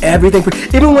 You keep everything.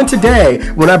 Even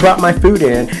when I brought my food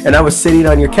in and I was sitting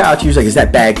on your couch, you was like, "Is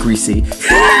that bag greasy?"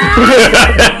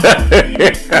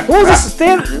 What was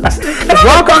this?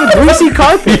 Walk on greasy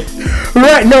carpet.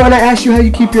 Right. No, and I asked you how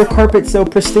you keep your carpet so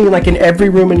pristine, like in every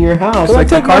room in your house. Like, I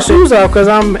take my shoes off because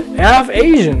I'm half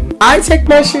Asian. I take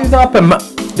my shoes off and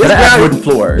this is wooden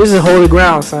floors. This is holy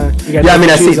ground, son. Yeah, I mean,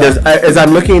 I see. As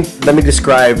I'm looking, let me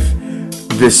describe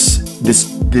this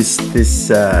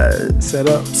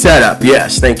setup.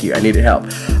 Yes, thank you. I needed help.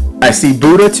 I see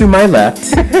Buddha to my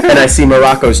left, and I see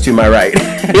Morocco's to my right.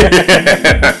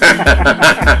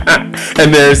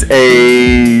 And there's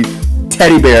a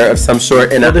teddy bear of some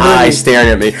sort and an eye staring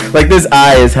at me. Like, this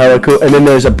eye is hella cool. And then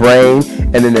there's a brain,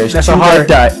 and then there's a heart.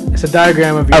 It's a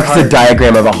diagram of your heart. It's a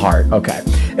diagram of a heart. Okay.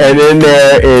 And then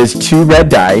there is 2 red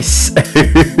dice.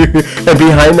 And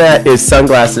behind that is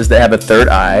sunglasses that have a third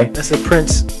eye. That's a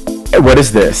prince. What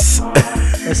is this?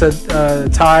 It's a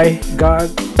Thai god.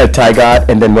 A Thai god.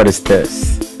 And then what is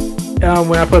this?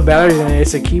 When I put batteries in it,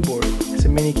 it's a keyboard. It's a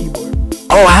mini keyboard.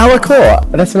 Oh, hella cool.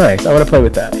 That's nice. I want to play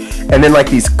with that. And then like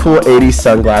these cool 80s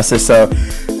sunglasses. So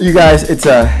you guys, it's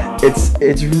a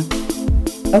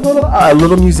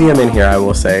little museum in here, I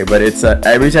will say. But it's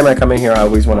every time I come in here, I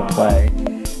always want to play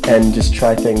and just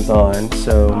try things on.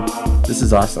 So this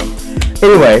is awesome.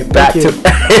 Anyway, back to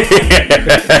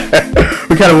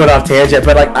we kind of went off tangent,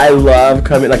 but like I love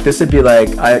coming. Like this would be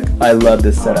like I love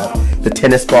this setup. The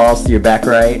tennis balls to your back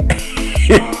right.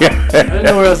 I didn't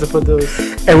know where else to put those.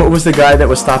 And what was the guy that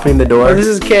was stopping the door? Oh, this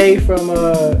is Kay from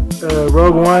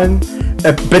Rogue One.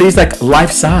 But he's like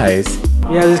life size.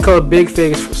 Yeah, this is called Big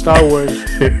Figs for Star Wars.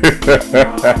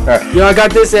 Yo, I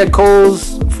got this at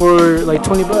Kohl's for like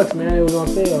 $20, man. It was on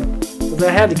sale. Cause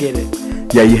I had to get it.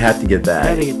 Yeah, you have to get that. I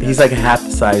had to get that. He's like half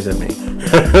the size of me.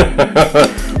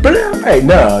 But alright,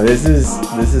 no, this is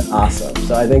awesome.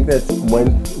 So I think that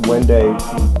one day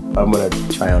I'm gonna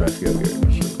try on a few of your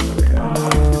shoes.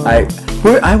 I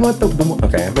want the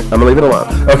okay. I'm gonna leave it alone.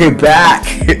 Okay, back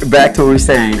to what we were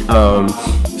saying.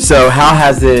 So how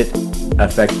has it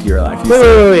affected your life?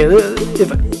 Wait.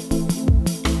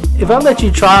 If I let you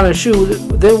try on a shoe,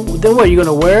 then what? You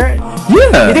gonna wear it?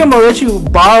 Yeah. You think I'm gonna let you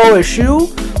borrow a shoe?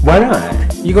 Why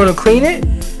not? You gonna clean it?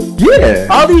 Yeah.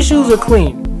 All these shoes are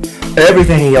clean.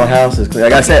 Everything in your house is clean.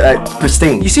 Like I said,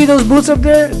 pristine. You see those boots up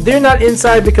there? They're not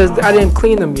inside because I didn't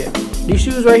clean them yet. These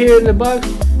shoes right here in the box,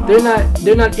 they're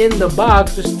not in the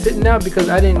box, just sitting out because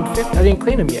I didn't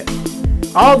clean them yet.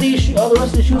 All the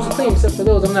rest of the shoes are clean except for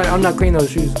those. I'm not cleaning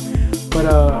those shoes. But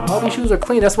all these shoes are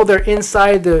clean. That's why they're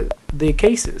inside the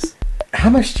cases. How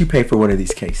much do you pay for one of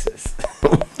these cases?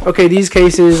 Okay, these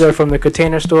cases are from the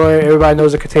Container Store. Everybody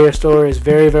knows the Container Store is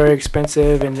very, very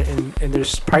expensive, and their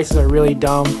prices are really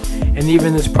dumb. And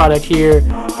even this product here,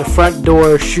 the front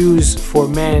door shoes for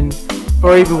men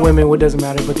or even women, what doesn't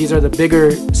matter. But these are the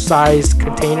bigger sized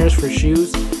containers for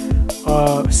shoes.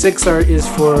 6 is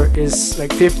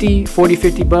like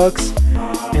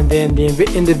 $50 and then the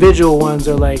individual ones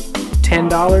are like $10,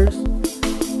 $10,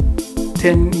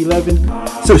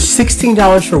 $11. So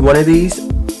 $16 for one of these?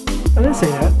 I didn't say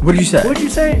that. What did you say? What did you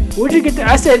say? Where'd you get that?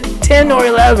 I said 10 or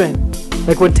 11.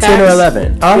 Like with tax. 10 or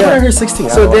 11. Oh, I heard 16.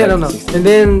 So then, no. And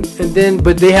then,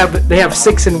 but they have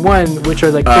 6 in 1, which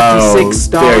are like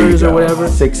 $56 or whatever.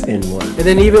 6 in 1. And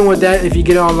then even with that, if you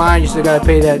get it online, you still gotta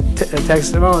pay that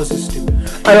tax. No, it's just stupid.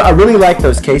 I really like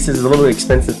those cases. It's a little bit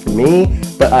expensive for me,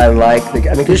 but I like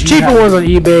there's cheaper ones on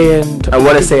eBay and. I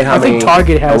want to say how many. I think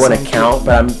Target has. I want to count,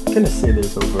 but I'm gonna say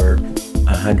there's over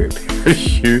 100 pairs of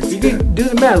shoes. You can do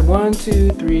the math. 1, 2,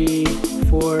 3,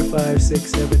 4, 5,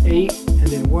 6, 7, 8, and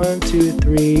then 1, 2,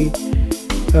 3.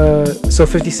 So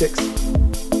 56.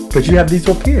 But you have these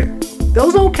up here.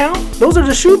 Those don't count. Those are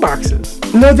the shoe boxes.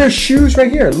 No, there's shoes right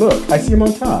here. Look, I see them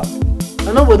on top.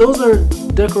 I know, but those are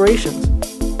decorations.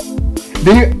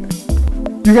 Then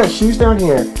you got shoes down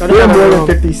here. There are more than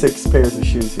 56 pairs of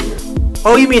shoes here.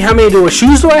 Oh, you mean how many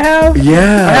shoes do I have?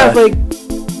 Yeah. I have like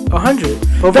 100.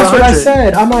 Over That's 100. what I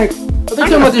said. I'm like, I think you're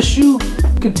talking about the shoe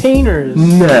containers.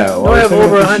 No. I have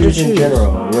over 100 shoes. In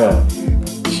general, yeah.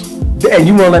 And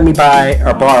you won't let me buy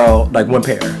or borrow like one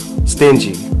pair.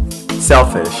 Stingy.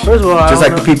 Selfish. First of all, just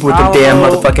like the people with the damn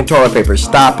motherfucking toilet paper.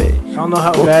 Stop it. I don't know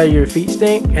how bad your feet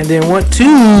stink. And then 1,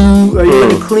 2, are you going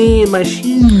to clean my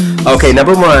shoes? Okay,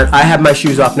 number 1, I have my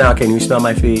shoes off now. Can you smell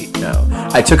my feet? No.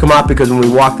 I took them off because when we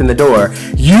walked in the door,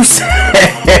 you said,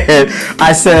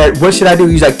 I said, what should I do?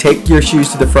 He's like, take your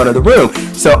shoes to the front of the room.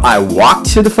 So I walked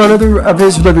to the front of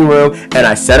his living room and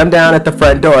I set them down at the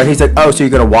front door. And he's like, oh, so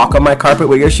you're going to walk on my carpet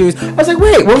with your shoes? I was like,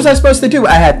 wait, what was I supposed to do?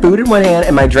 I had food in one hand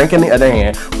and my drink in the other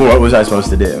hand. What was I supposed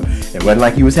to do? It wasn't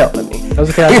like he was helping me. That was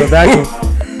okay, I was vacuum.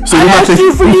 So I asked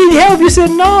you for you help. You said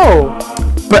no.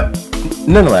 But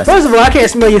nonetheless. First of all, I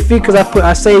can't smell your feet because I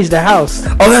saged the house.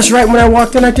 Oh, that's right. When I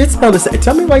walked in, I did smell the sage.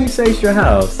 Tell me why you saged your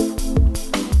house.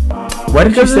 Why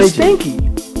did you sage it's stinky.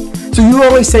 So you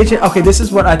always sage it? Okay, this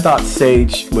is what I thought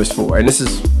sage was for. And this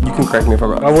is, you can correct me if I'm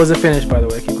wrong. I wasn't finished, by the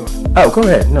way. Keep going. Oh, go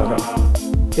ahead. No, go.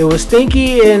 It was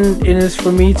stinky and it's for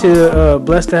me to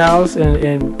bless the house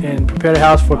and prepare the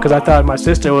house for, because I thought my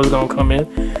sister was going to come in.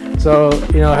 So,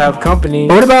 have company.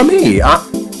 But what about me? It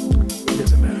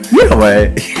doesn't matter. You know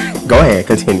what? Go ahead,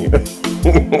 continue.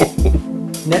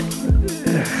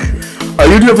 Are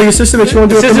you doing it for your sister, but you won't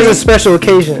do it for me? This is a special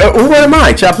occasion. What am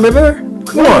I? Chopped liver?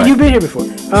 Come on. You've been here before.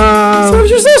 So was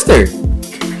your sister.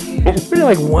 It's been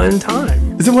like one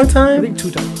time. Is it one time? I think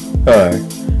 2 times.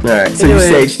 Alright. So anyway,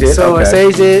 you saged it. So okay. I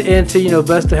saged it and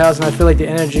bless the house, and I feel like the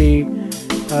energy,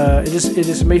 it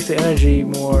just makes the energy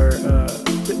more,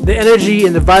 the energy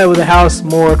and the vibe of the house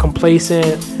more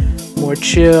complacent, more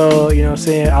chill. You know what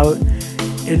I'm saying?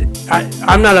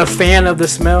 I'm not a fan of the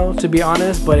smell, to be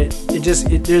honest, but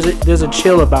there's a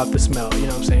chill about the smell. You know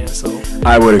what I'm saying? So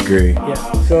I would agree. Yeah.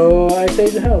 So I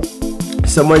saged the house.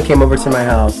 Someone came over to my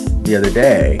house the other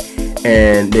day,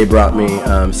 and they brought me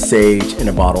sage in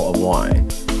a bottle of wine.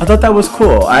 I thought that was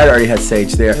cool. I had already had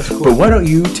sage there. That's cool. But why don't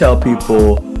you tell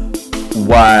people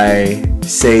why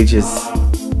sage is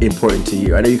important to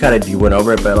you? I know you went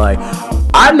over it, but like,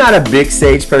 I'm not a big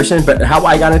sage person, but how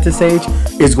I got into sage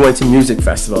is going to music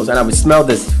festivals, and I would smell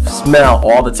this smell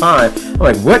all the time. I'm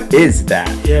like, what is that?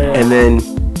 Yeah. And then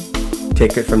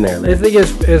take it from there. I think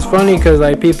it's funny because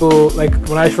like people, like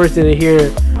when I first did it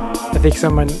here, I think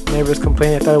some of my neighbors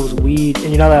complained. I thought it was weed, and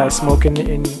you're not allowed to smoke in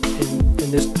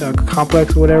this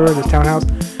complex or whatever, this townhouse.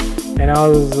 And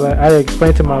I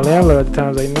explained to my landlord at the time. I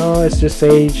was like, no, it's just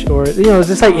sage, or it's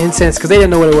just like incense, because they didn't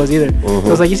know what it was either. So I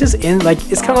was like, it's just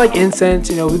it's kind of like incense.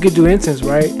 We could do incense,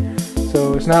 right?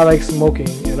 So it's not like smoking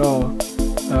at all.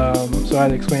 So I had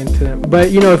to explain to them.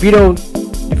 But if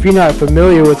you're not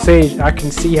familiar with sage, I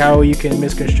can see how you can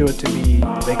misconstrue it to be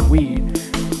like weed.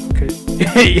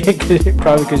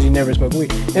 Probably because you never smoke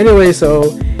weed. Anyway,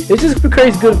 so it's just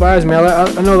crazy good vibes, man.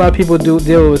 I know a lot of people do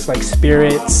deal with like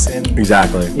spirits and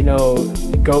exactly,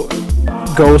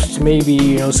 ghosts,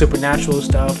 maybe supernatural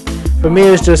stuff. For me,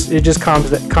 it just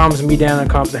calms me down and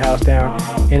calms the house down,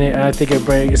 and I think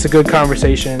it's a good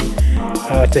conversation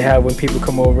to have when people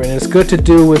come over, and it's good to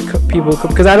do with people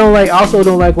because I also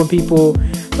don't like when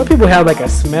some people have like a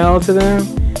smell to them.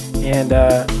 And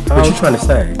what you trying to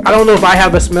say? I don't know if I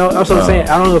have a smell. That's what I'm saying.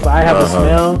 I don't know if I have a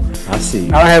smell. I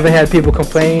see. I haven't had people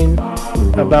complain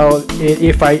about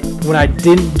it when I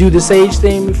didn't do the sage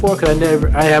thing before, because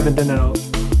I haven't done it all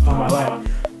my life.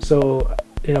 So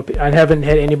I haven't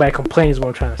had anybody complain is what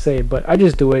I'm trying to say. But I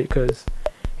just do it because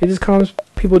it just calms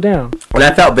people down. And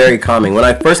I felt very calming when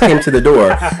I first came to the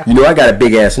door. I got a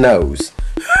big ass nose.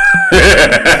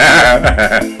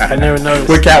 I never noticed.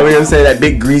 What Cat Williams say, that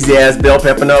big greasy ass bell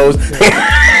pepper nose?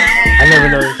 I never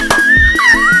noticed.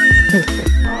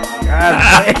 God,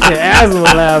 asthma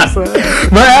laughs.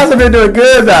 My asthma been doing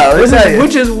good though.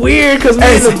 Which is weird because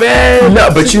we're in the bed. No,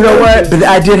 but you know what? But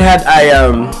I did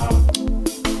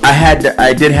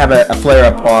have a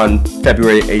flare up on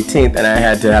February 18th, and I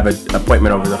had to have an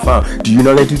appointment over the phone. Do you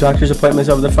know they do doctor's appointments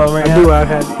over the phone right now? I do. I've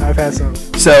had some.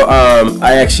 So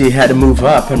I actually had to move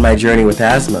up in my journey with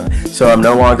asthma. So I'm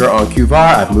no longer on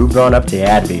Qvar. I've moved on up to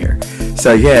Advair.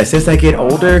 So yeah, since I get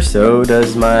older, so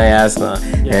does my asthma,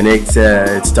 and it's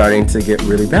starting to get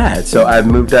really bad. So I've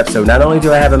moved up. So not only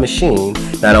do I have a machine,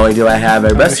 not only do I have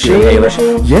a rescue inhaler.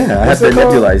 Yeah, I have the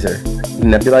nebulizer.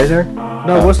 Nebulizer?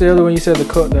 No, what's the other one you said?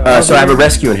 So I have a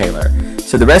rescue inhaler.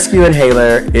 So the rescue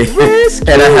inhaler is, and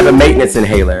I have a maintenance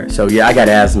inhaler. So yeah, I got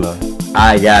asthma.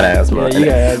 Yeah, you got asthma.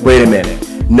 Wait a minute.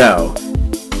 No.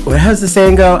 Well, how's the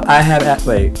saying go? I have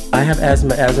asthma.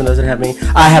 Asthma doesn't have me.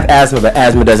 I have asthma, but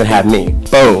asthma doesn't have me.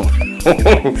 Boom.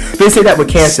 They say that with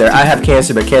cancer. I have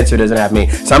cancer, but cancer doesn't have me.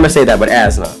 So I'm gonna say that with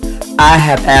asthma. I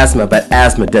have asthma, but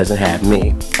asthma doesn't have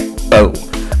me. Boom.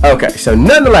 Okay. So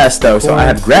nonetheless, though, so I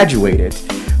have graduated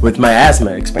with my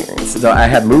asthma experience. So I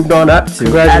have moved on up to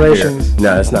congratulations. Advair.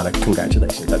 No, that's not a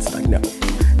congratulations. That's like no.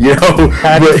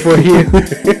 Happy for you.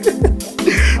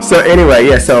 So anyway,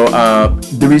 yeah. So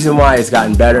the reason why it's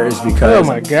gotten better is because. Oh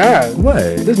my God!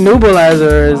 What? This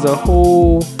nebulizer is a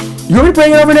whole. You want me to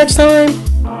bring it over next time?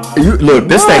 Look,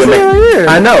 this thing.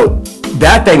 I know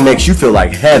that thing makes you feel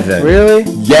like heaven. Really?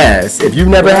 Yes. If you've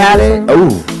never had it,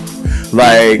 oh.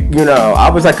 Like, I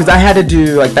was like, because I had to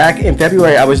do, like, back in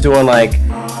February, I was doing, like,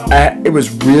 it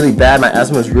was really bad. My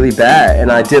asthma was really bad.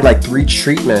 And I did, like, 3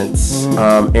 treatments in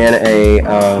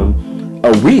a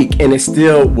week. And it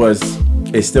still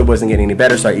wasn't getting any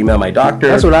better. So I emailed my doctor.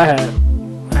 That's what I had.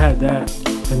 I had that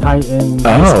in high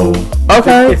school.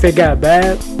 Okay. If it got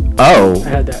bad, I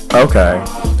had that. Okay.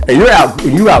 And you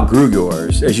outgrew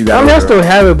yours as you got older. I still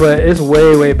have it, but it's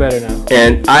way, way better now.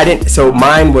 And I didn't, so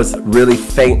mine was really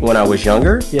faint when I was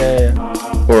younger. Yeah.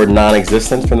 Or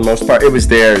non-existent for the most part. It was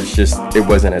there, it's just, it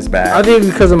wasn't as bad. I think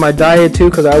because of my diet too,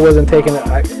 because I wasn't taking,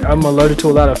 I'm allergic to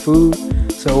a lot of food.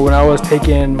 So when I was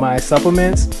taking my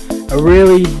supplements, I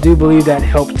really do believe that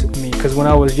helped me. Because when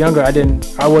I was younger, I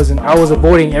was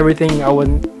avoiding everything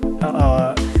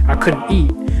I couldn't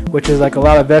eat, which is like a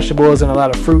lot of vegetables and a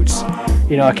lot of fruits.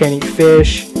 I can't eat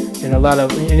fish and a lot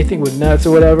of anything with nuts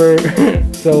or whatever.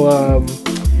 So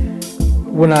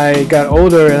when I got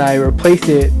older and I replaced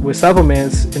it with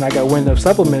supplements and I got wind of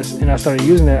supplements and I started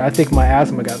using it, I think my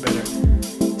asthma got better.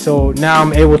 So now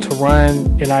I'm able to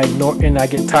run and I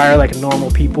get tired like normal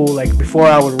people. Like before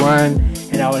I would run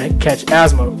and I would catch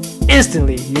asthma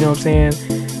instantly, you know what I'm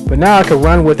saying? But now I can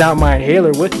run without my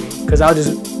inhaler with me because I'll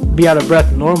just be out of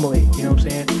breath normally, you know what I'm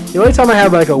saying? The only time I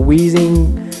have like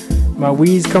my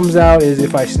wheeze comes out is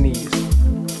if I sneeze,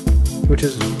 which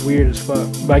is weird as fuck.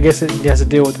 But I guess it has to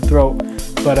deal with the throat.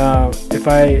 But if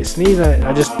I sneeze,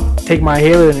 I just take my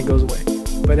inhaler and it goes away.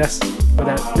 But that's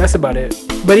about it.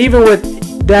 But even with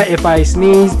that, if I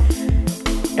sneeze,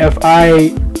 if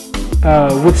I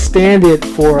withstand it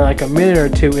for like a minute or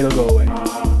two, it'll go away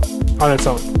on its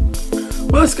own.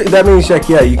 Well, that means like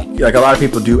like a lot of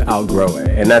people do outgrow it,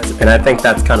 and I think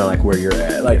that's kind of like where you're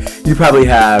at. Like you probably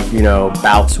have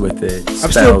bouts with it.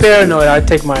 I'm still paranoid. I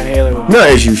take my inhaler with me. No,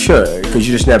 as you should, because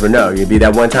you just never know. You'd be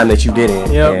that one time that you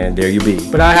didn't, and there you be.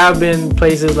 But I have been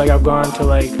places like I've gone to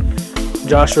like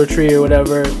Joshua Tree or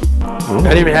whatever.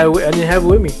 I didn't have it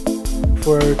with me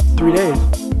for 3 days.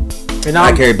 And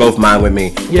I carry both mine with me.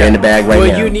 They're in the bag right now.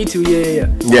 Well, you need to, yeah.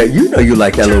 Yeah, you know you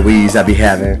like that Louise I be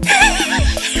having.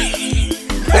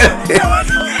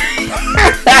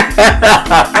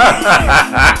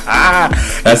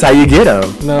 That's how you get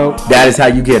them. No, that is how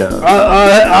you get them.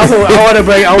 Also, I want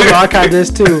to archive this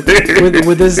too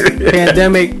with this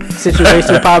pandemic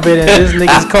situation popping and this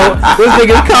nigga's cold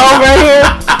right here.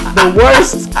 The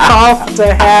worst cough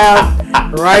to have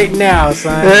right now,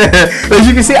 son. As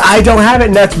you can see, I don't have it,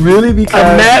 and that's really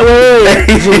because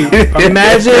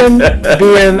imagine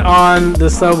being on the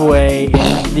subway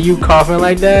and you coughing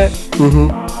like that. Mm-hmm.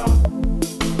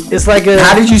 It's like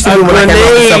how did you see me when I came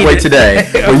off the subway today?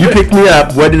 When you picked me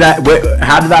up,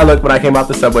 how did I look when I came off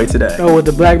the subway today? Oh, with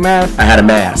the black mask? I had a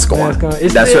mask on.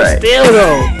 That's right. Still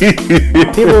though.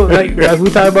 People, like we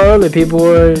talked about earlier, people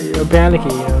were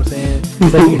panicking, you know what I'm saying?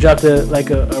 It's like you dropped a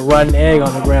rotten egg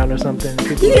on the ground or something.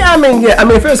 I mean,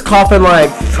 if it was coughing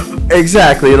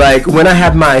exactly, like when I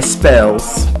have my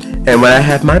spells and when I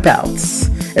have my bouts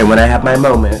and when I have my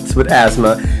moments with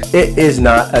asthma, it is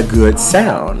not a good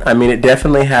sound. I mean, it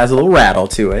definitely has a little rattle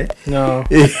to it. No.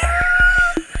 It's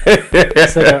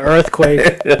like an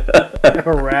earthquake. A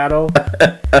rattle.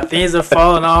 Things are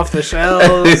falling off the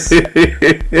shelves.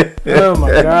 Oh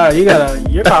my god,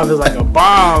 your cough is like a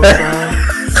bomb, son.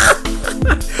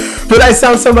 But I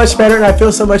sound so much better and I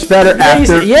feel so much better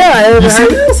after. You haven't heard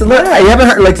this? You haven't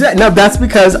heard like that? No, that's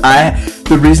because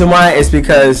the reason why is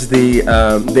because they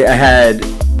had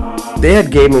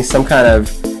gave me some kind of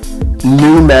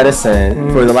new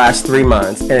medicine for the last 3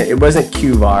 months, and it wasn't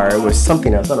QVAR, it was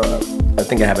something else. I don't know. I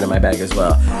think I have it in my bag as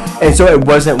well. And so it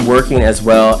wasn't working as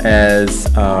well as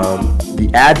the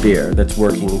Advair that's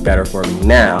working better for me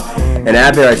now. And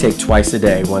Advair I take twice a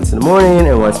day, once in the morning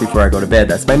and once before I go to bed.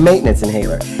 That's my maintenance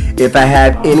inhaler. If I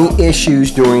have any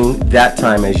issues during that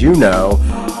time, as you know,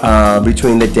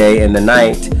 between the day and the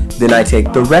night, then I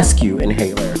take the rescue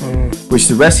inhaler, which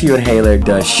the rescue inhaler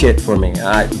does shit for me.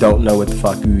 I don't know what the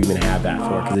fuck you even have that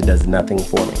for, because it does nothing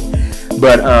for me.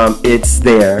 But it's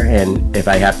there, and if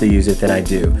I have to use it, then I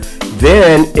do.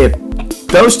 Then, if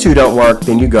those two don't work,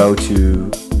 then you go to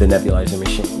the nebulizer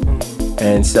machine.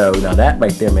 And so, now that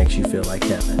right there makes you feel like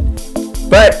heaven.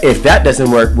 But if that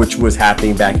doesn't work, which was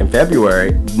happening back in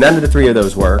February, none of the 3 of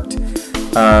those worked.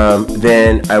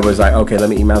 Then I was like, okay, let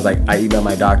me email. I emailed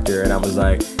my doctor, and I was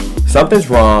like, something's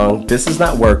wrong. This is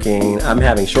not working. I'm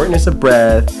having shortness of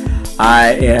breath.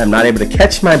 I am not able to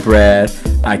catch my breath.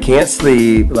 I can't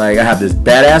sleep. Like, I have this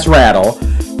badass rattle,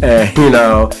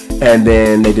 and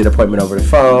then they did an appointment over the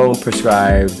phone,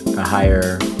 prescribed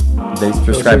they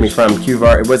prescribed me from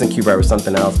QVAR. It wasn't QVAR, it was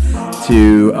something else,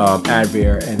 to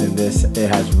Advair, and then it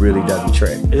has really done the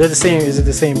trick. Is it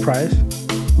the same price?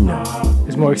 No.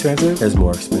 It's more expensive? It's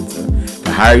more expensive.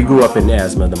 The higher you go up in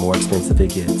asthma, the more expensive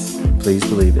it gets. Please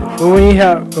believe it. Well, when you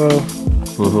have, I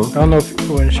don't know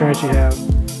what insurance you have.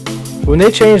 When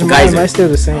they changed mine, mine's still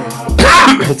the same.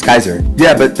 It's Kaiser.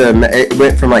 Yeah, but it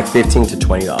went from like $15 to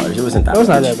 $20. It wasn't that much.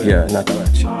 Not that bad. Yeah, not that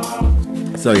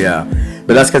much. So yeah,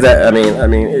 but that's because I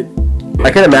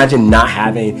can imagine not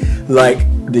having, like,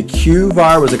 the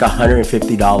QVAR was like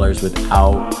 $150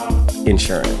 without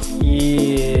insurance.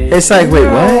 Yeah. It's like, wait,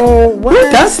 what?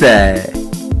 Who does that?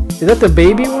 Is that the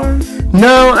baby one?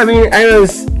 No, I mean, it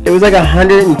was like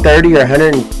 130 or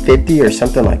 150 or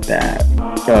something like that.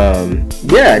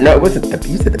 Yeah, no, it wasn't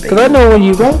you said the baby. Because I know when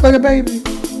you go like a baby.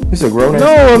 It's a grown ass.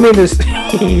 No, I mean this.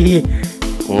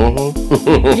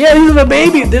 Yeah, these are the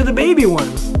baby. They're the baby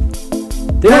ones.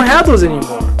 They don't have those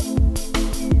anymore.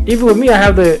 Even with me, I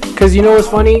have because you know what's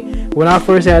funny? When I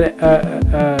first had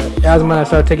asthma, I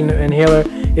started taking the inhaler.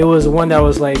 It was one that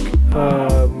was like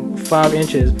 5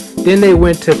 inches. Then they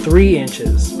went to 3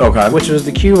 inches. Okay. Which was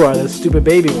the QVAR, the stupid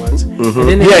baby ones. Mm-hmm.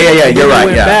 And then you're right.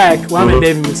 Went back. Well, I mean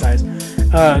baby size.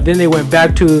 Then they went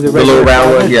back to the little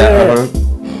round one. Yeah.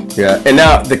 Yeah. And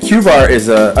now the QVAR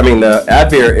the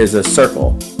Advair is a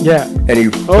circle. Yeah. And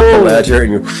you put the ledger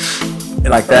and you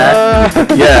like that.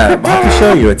 Yeah. I can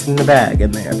show you. It's in the bag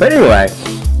in there. But anyway,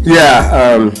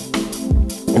 yeah.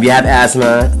 If you have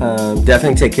asthma,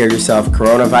 definitely take care of yourself.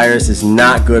 Coronavirus is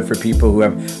not good for people who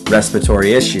have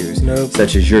respiratory issues,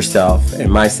 such as yourself and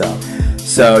myself.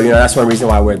 So, that's one reason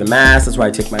why I wear the mask. That's why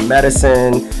I take my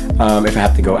medicine. If I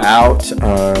have to go out.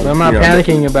 I'm not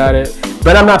panicking about it.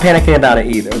 But I'm not panicking about it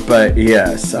either. But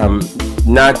yes,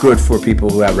 not good for people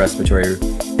who have respiratory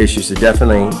issues. So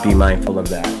definitely be mindful of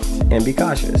that and be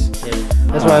cautious. Yeah.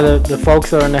 That's why the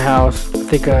folks are in the house. I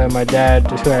think my dad,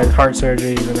 just who had heart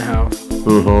surgery, is in the house.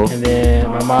 Mm-hmm. And then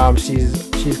my mom, she's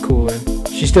cool, and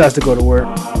she still has to go to work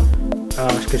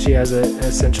because she has an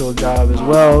essential job as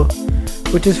well,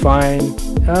 which is fine.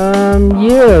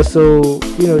 Yeah. So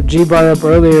G brought up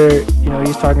earlier.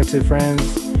 He's talking to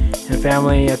friends and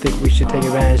family. I think we should take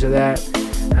advantage of that.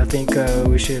 I think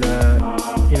we should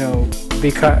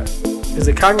be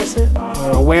cognizant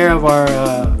or aware of our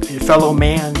fellow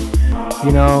man.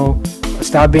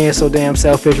 Stop being so damn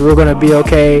selfish. We're gonna be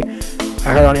okay.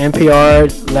 I heard on NPR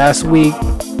last week,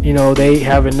 they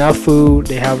have enough food,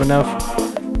 they have enough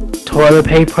toilet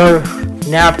paper,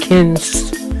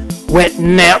 napkins, wet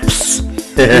naps.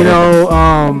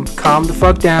 Calm the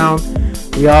fuck down.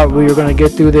 We are gonna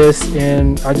get through this,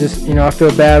 and I just I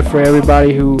feel bad for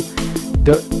everybody who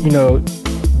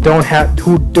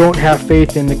don't have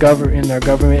faith in their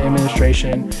government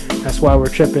administration. That's why we're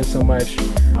tripping so much,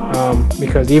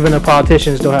 because even the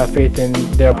politicians don't have faith in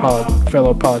their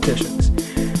fellow politicians.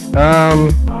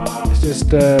 It's just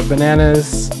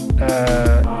bananas.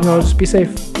 Just be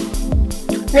safe.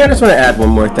 Yeah, I just want to add one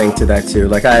more thing to that too.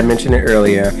 Like I had mentioned it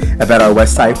earlier about our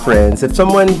West Side friends. If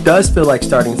someone does feel like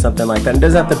starting something like that, it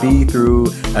doesn't have to be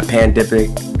through a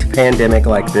pandemic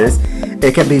like this.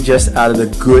 It can be just out of the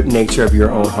good nature of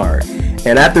your own heart.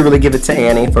 And I have to really give it to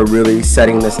Annie for really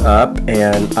setting this up.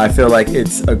 And I feel like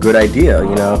it's a good idea.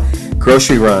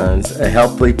 Grocery runs, a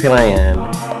healthy plan,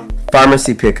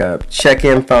 pharmacy pickup,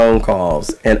 check-in phone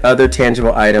calls, and other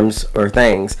tangible items or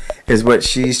things is what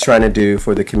she's trying to do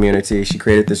for the community. She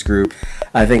created this group.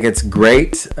 I think it's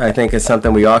great. I think it's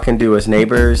something we all can do as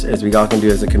neighbors, as we all can do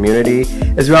as a community,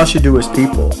 as we all should do as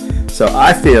people. So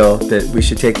I feel that we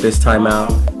should take this time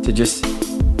out to just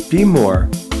be more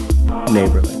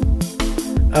neighborly.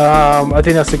 I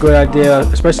think that's a good idea,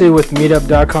 especially with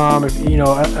meetup.com. If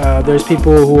there's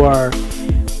people who are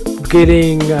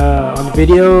getting on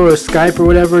video or Skype or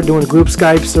whatever, doing group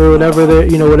Skypes or whatever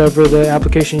whatever the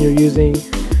application you're using.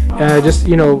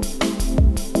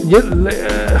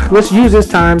 Let's use this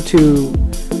time to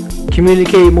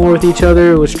communicate more with each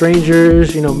other, with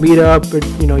strangers. Meet up, or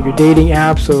your dating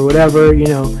apps or whatever.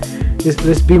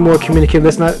 Let's be more communicative.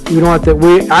 We don't have to.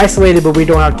 We're isolated, but we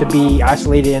don't have to be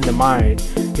isolated in the mind.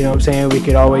 You know what I'm saying? We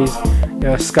could always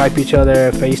Skype each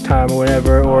other, FaceTime or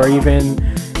whatever, or even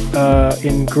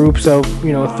in groups of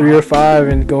 3 or 5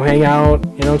 and go hang out.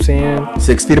 You know what I'm saying?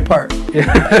 6 feet apart. Put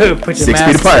your 6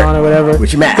 feet apart on or whatever.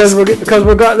 With your mask. Because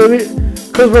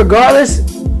regardless,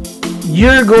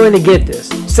 you're going to get this.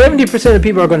 70% of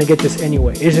people are going to get this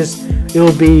anyway.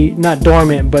 It'll be not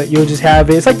dormant, but you'll just have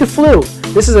it. It's like the flu.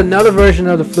 This is another version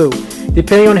of the flu.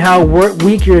 Depending on how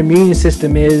weak your immune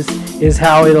system is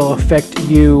how it'll affect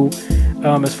you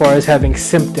as far as having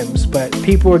symptoms. But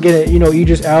people are getting,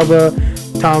 Idris Elba,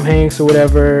 Tom Hanks or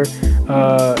whatever,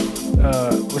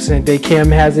 what's his name, Day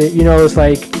Kim has it. It's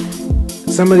like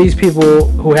some of these people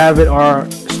who have it are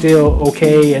still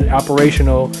okay and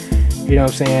operational. You know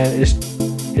what I'm saying?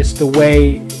 It's the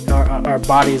way our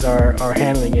bodies are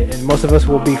handling it, and most of us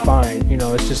will be fine.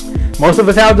 It's just most of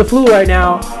us have the flu right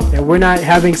now, and we're not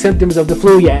having symptoms of the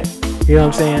flu yet. You know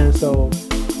what I'm saying? So,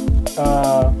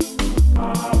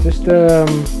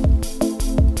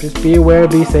 just be aware,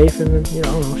 be safe, and I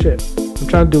don't know, shit. I'm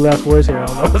trying to do last words here. I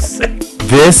don't know what to say.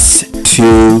 This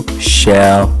too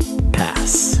shall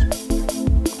pass.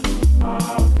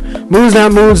 Moves,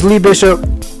 not moves. Lee Bishop.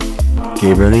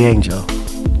 Gabriel the Angel.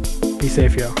 Be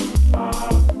safe, y'all.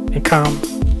 And calm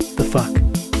the fuck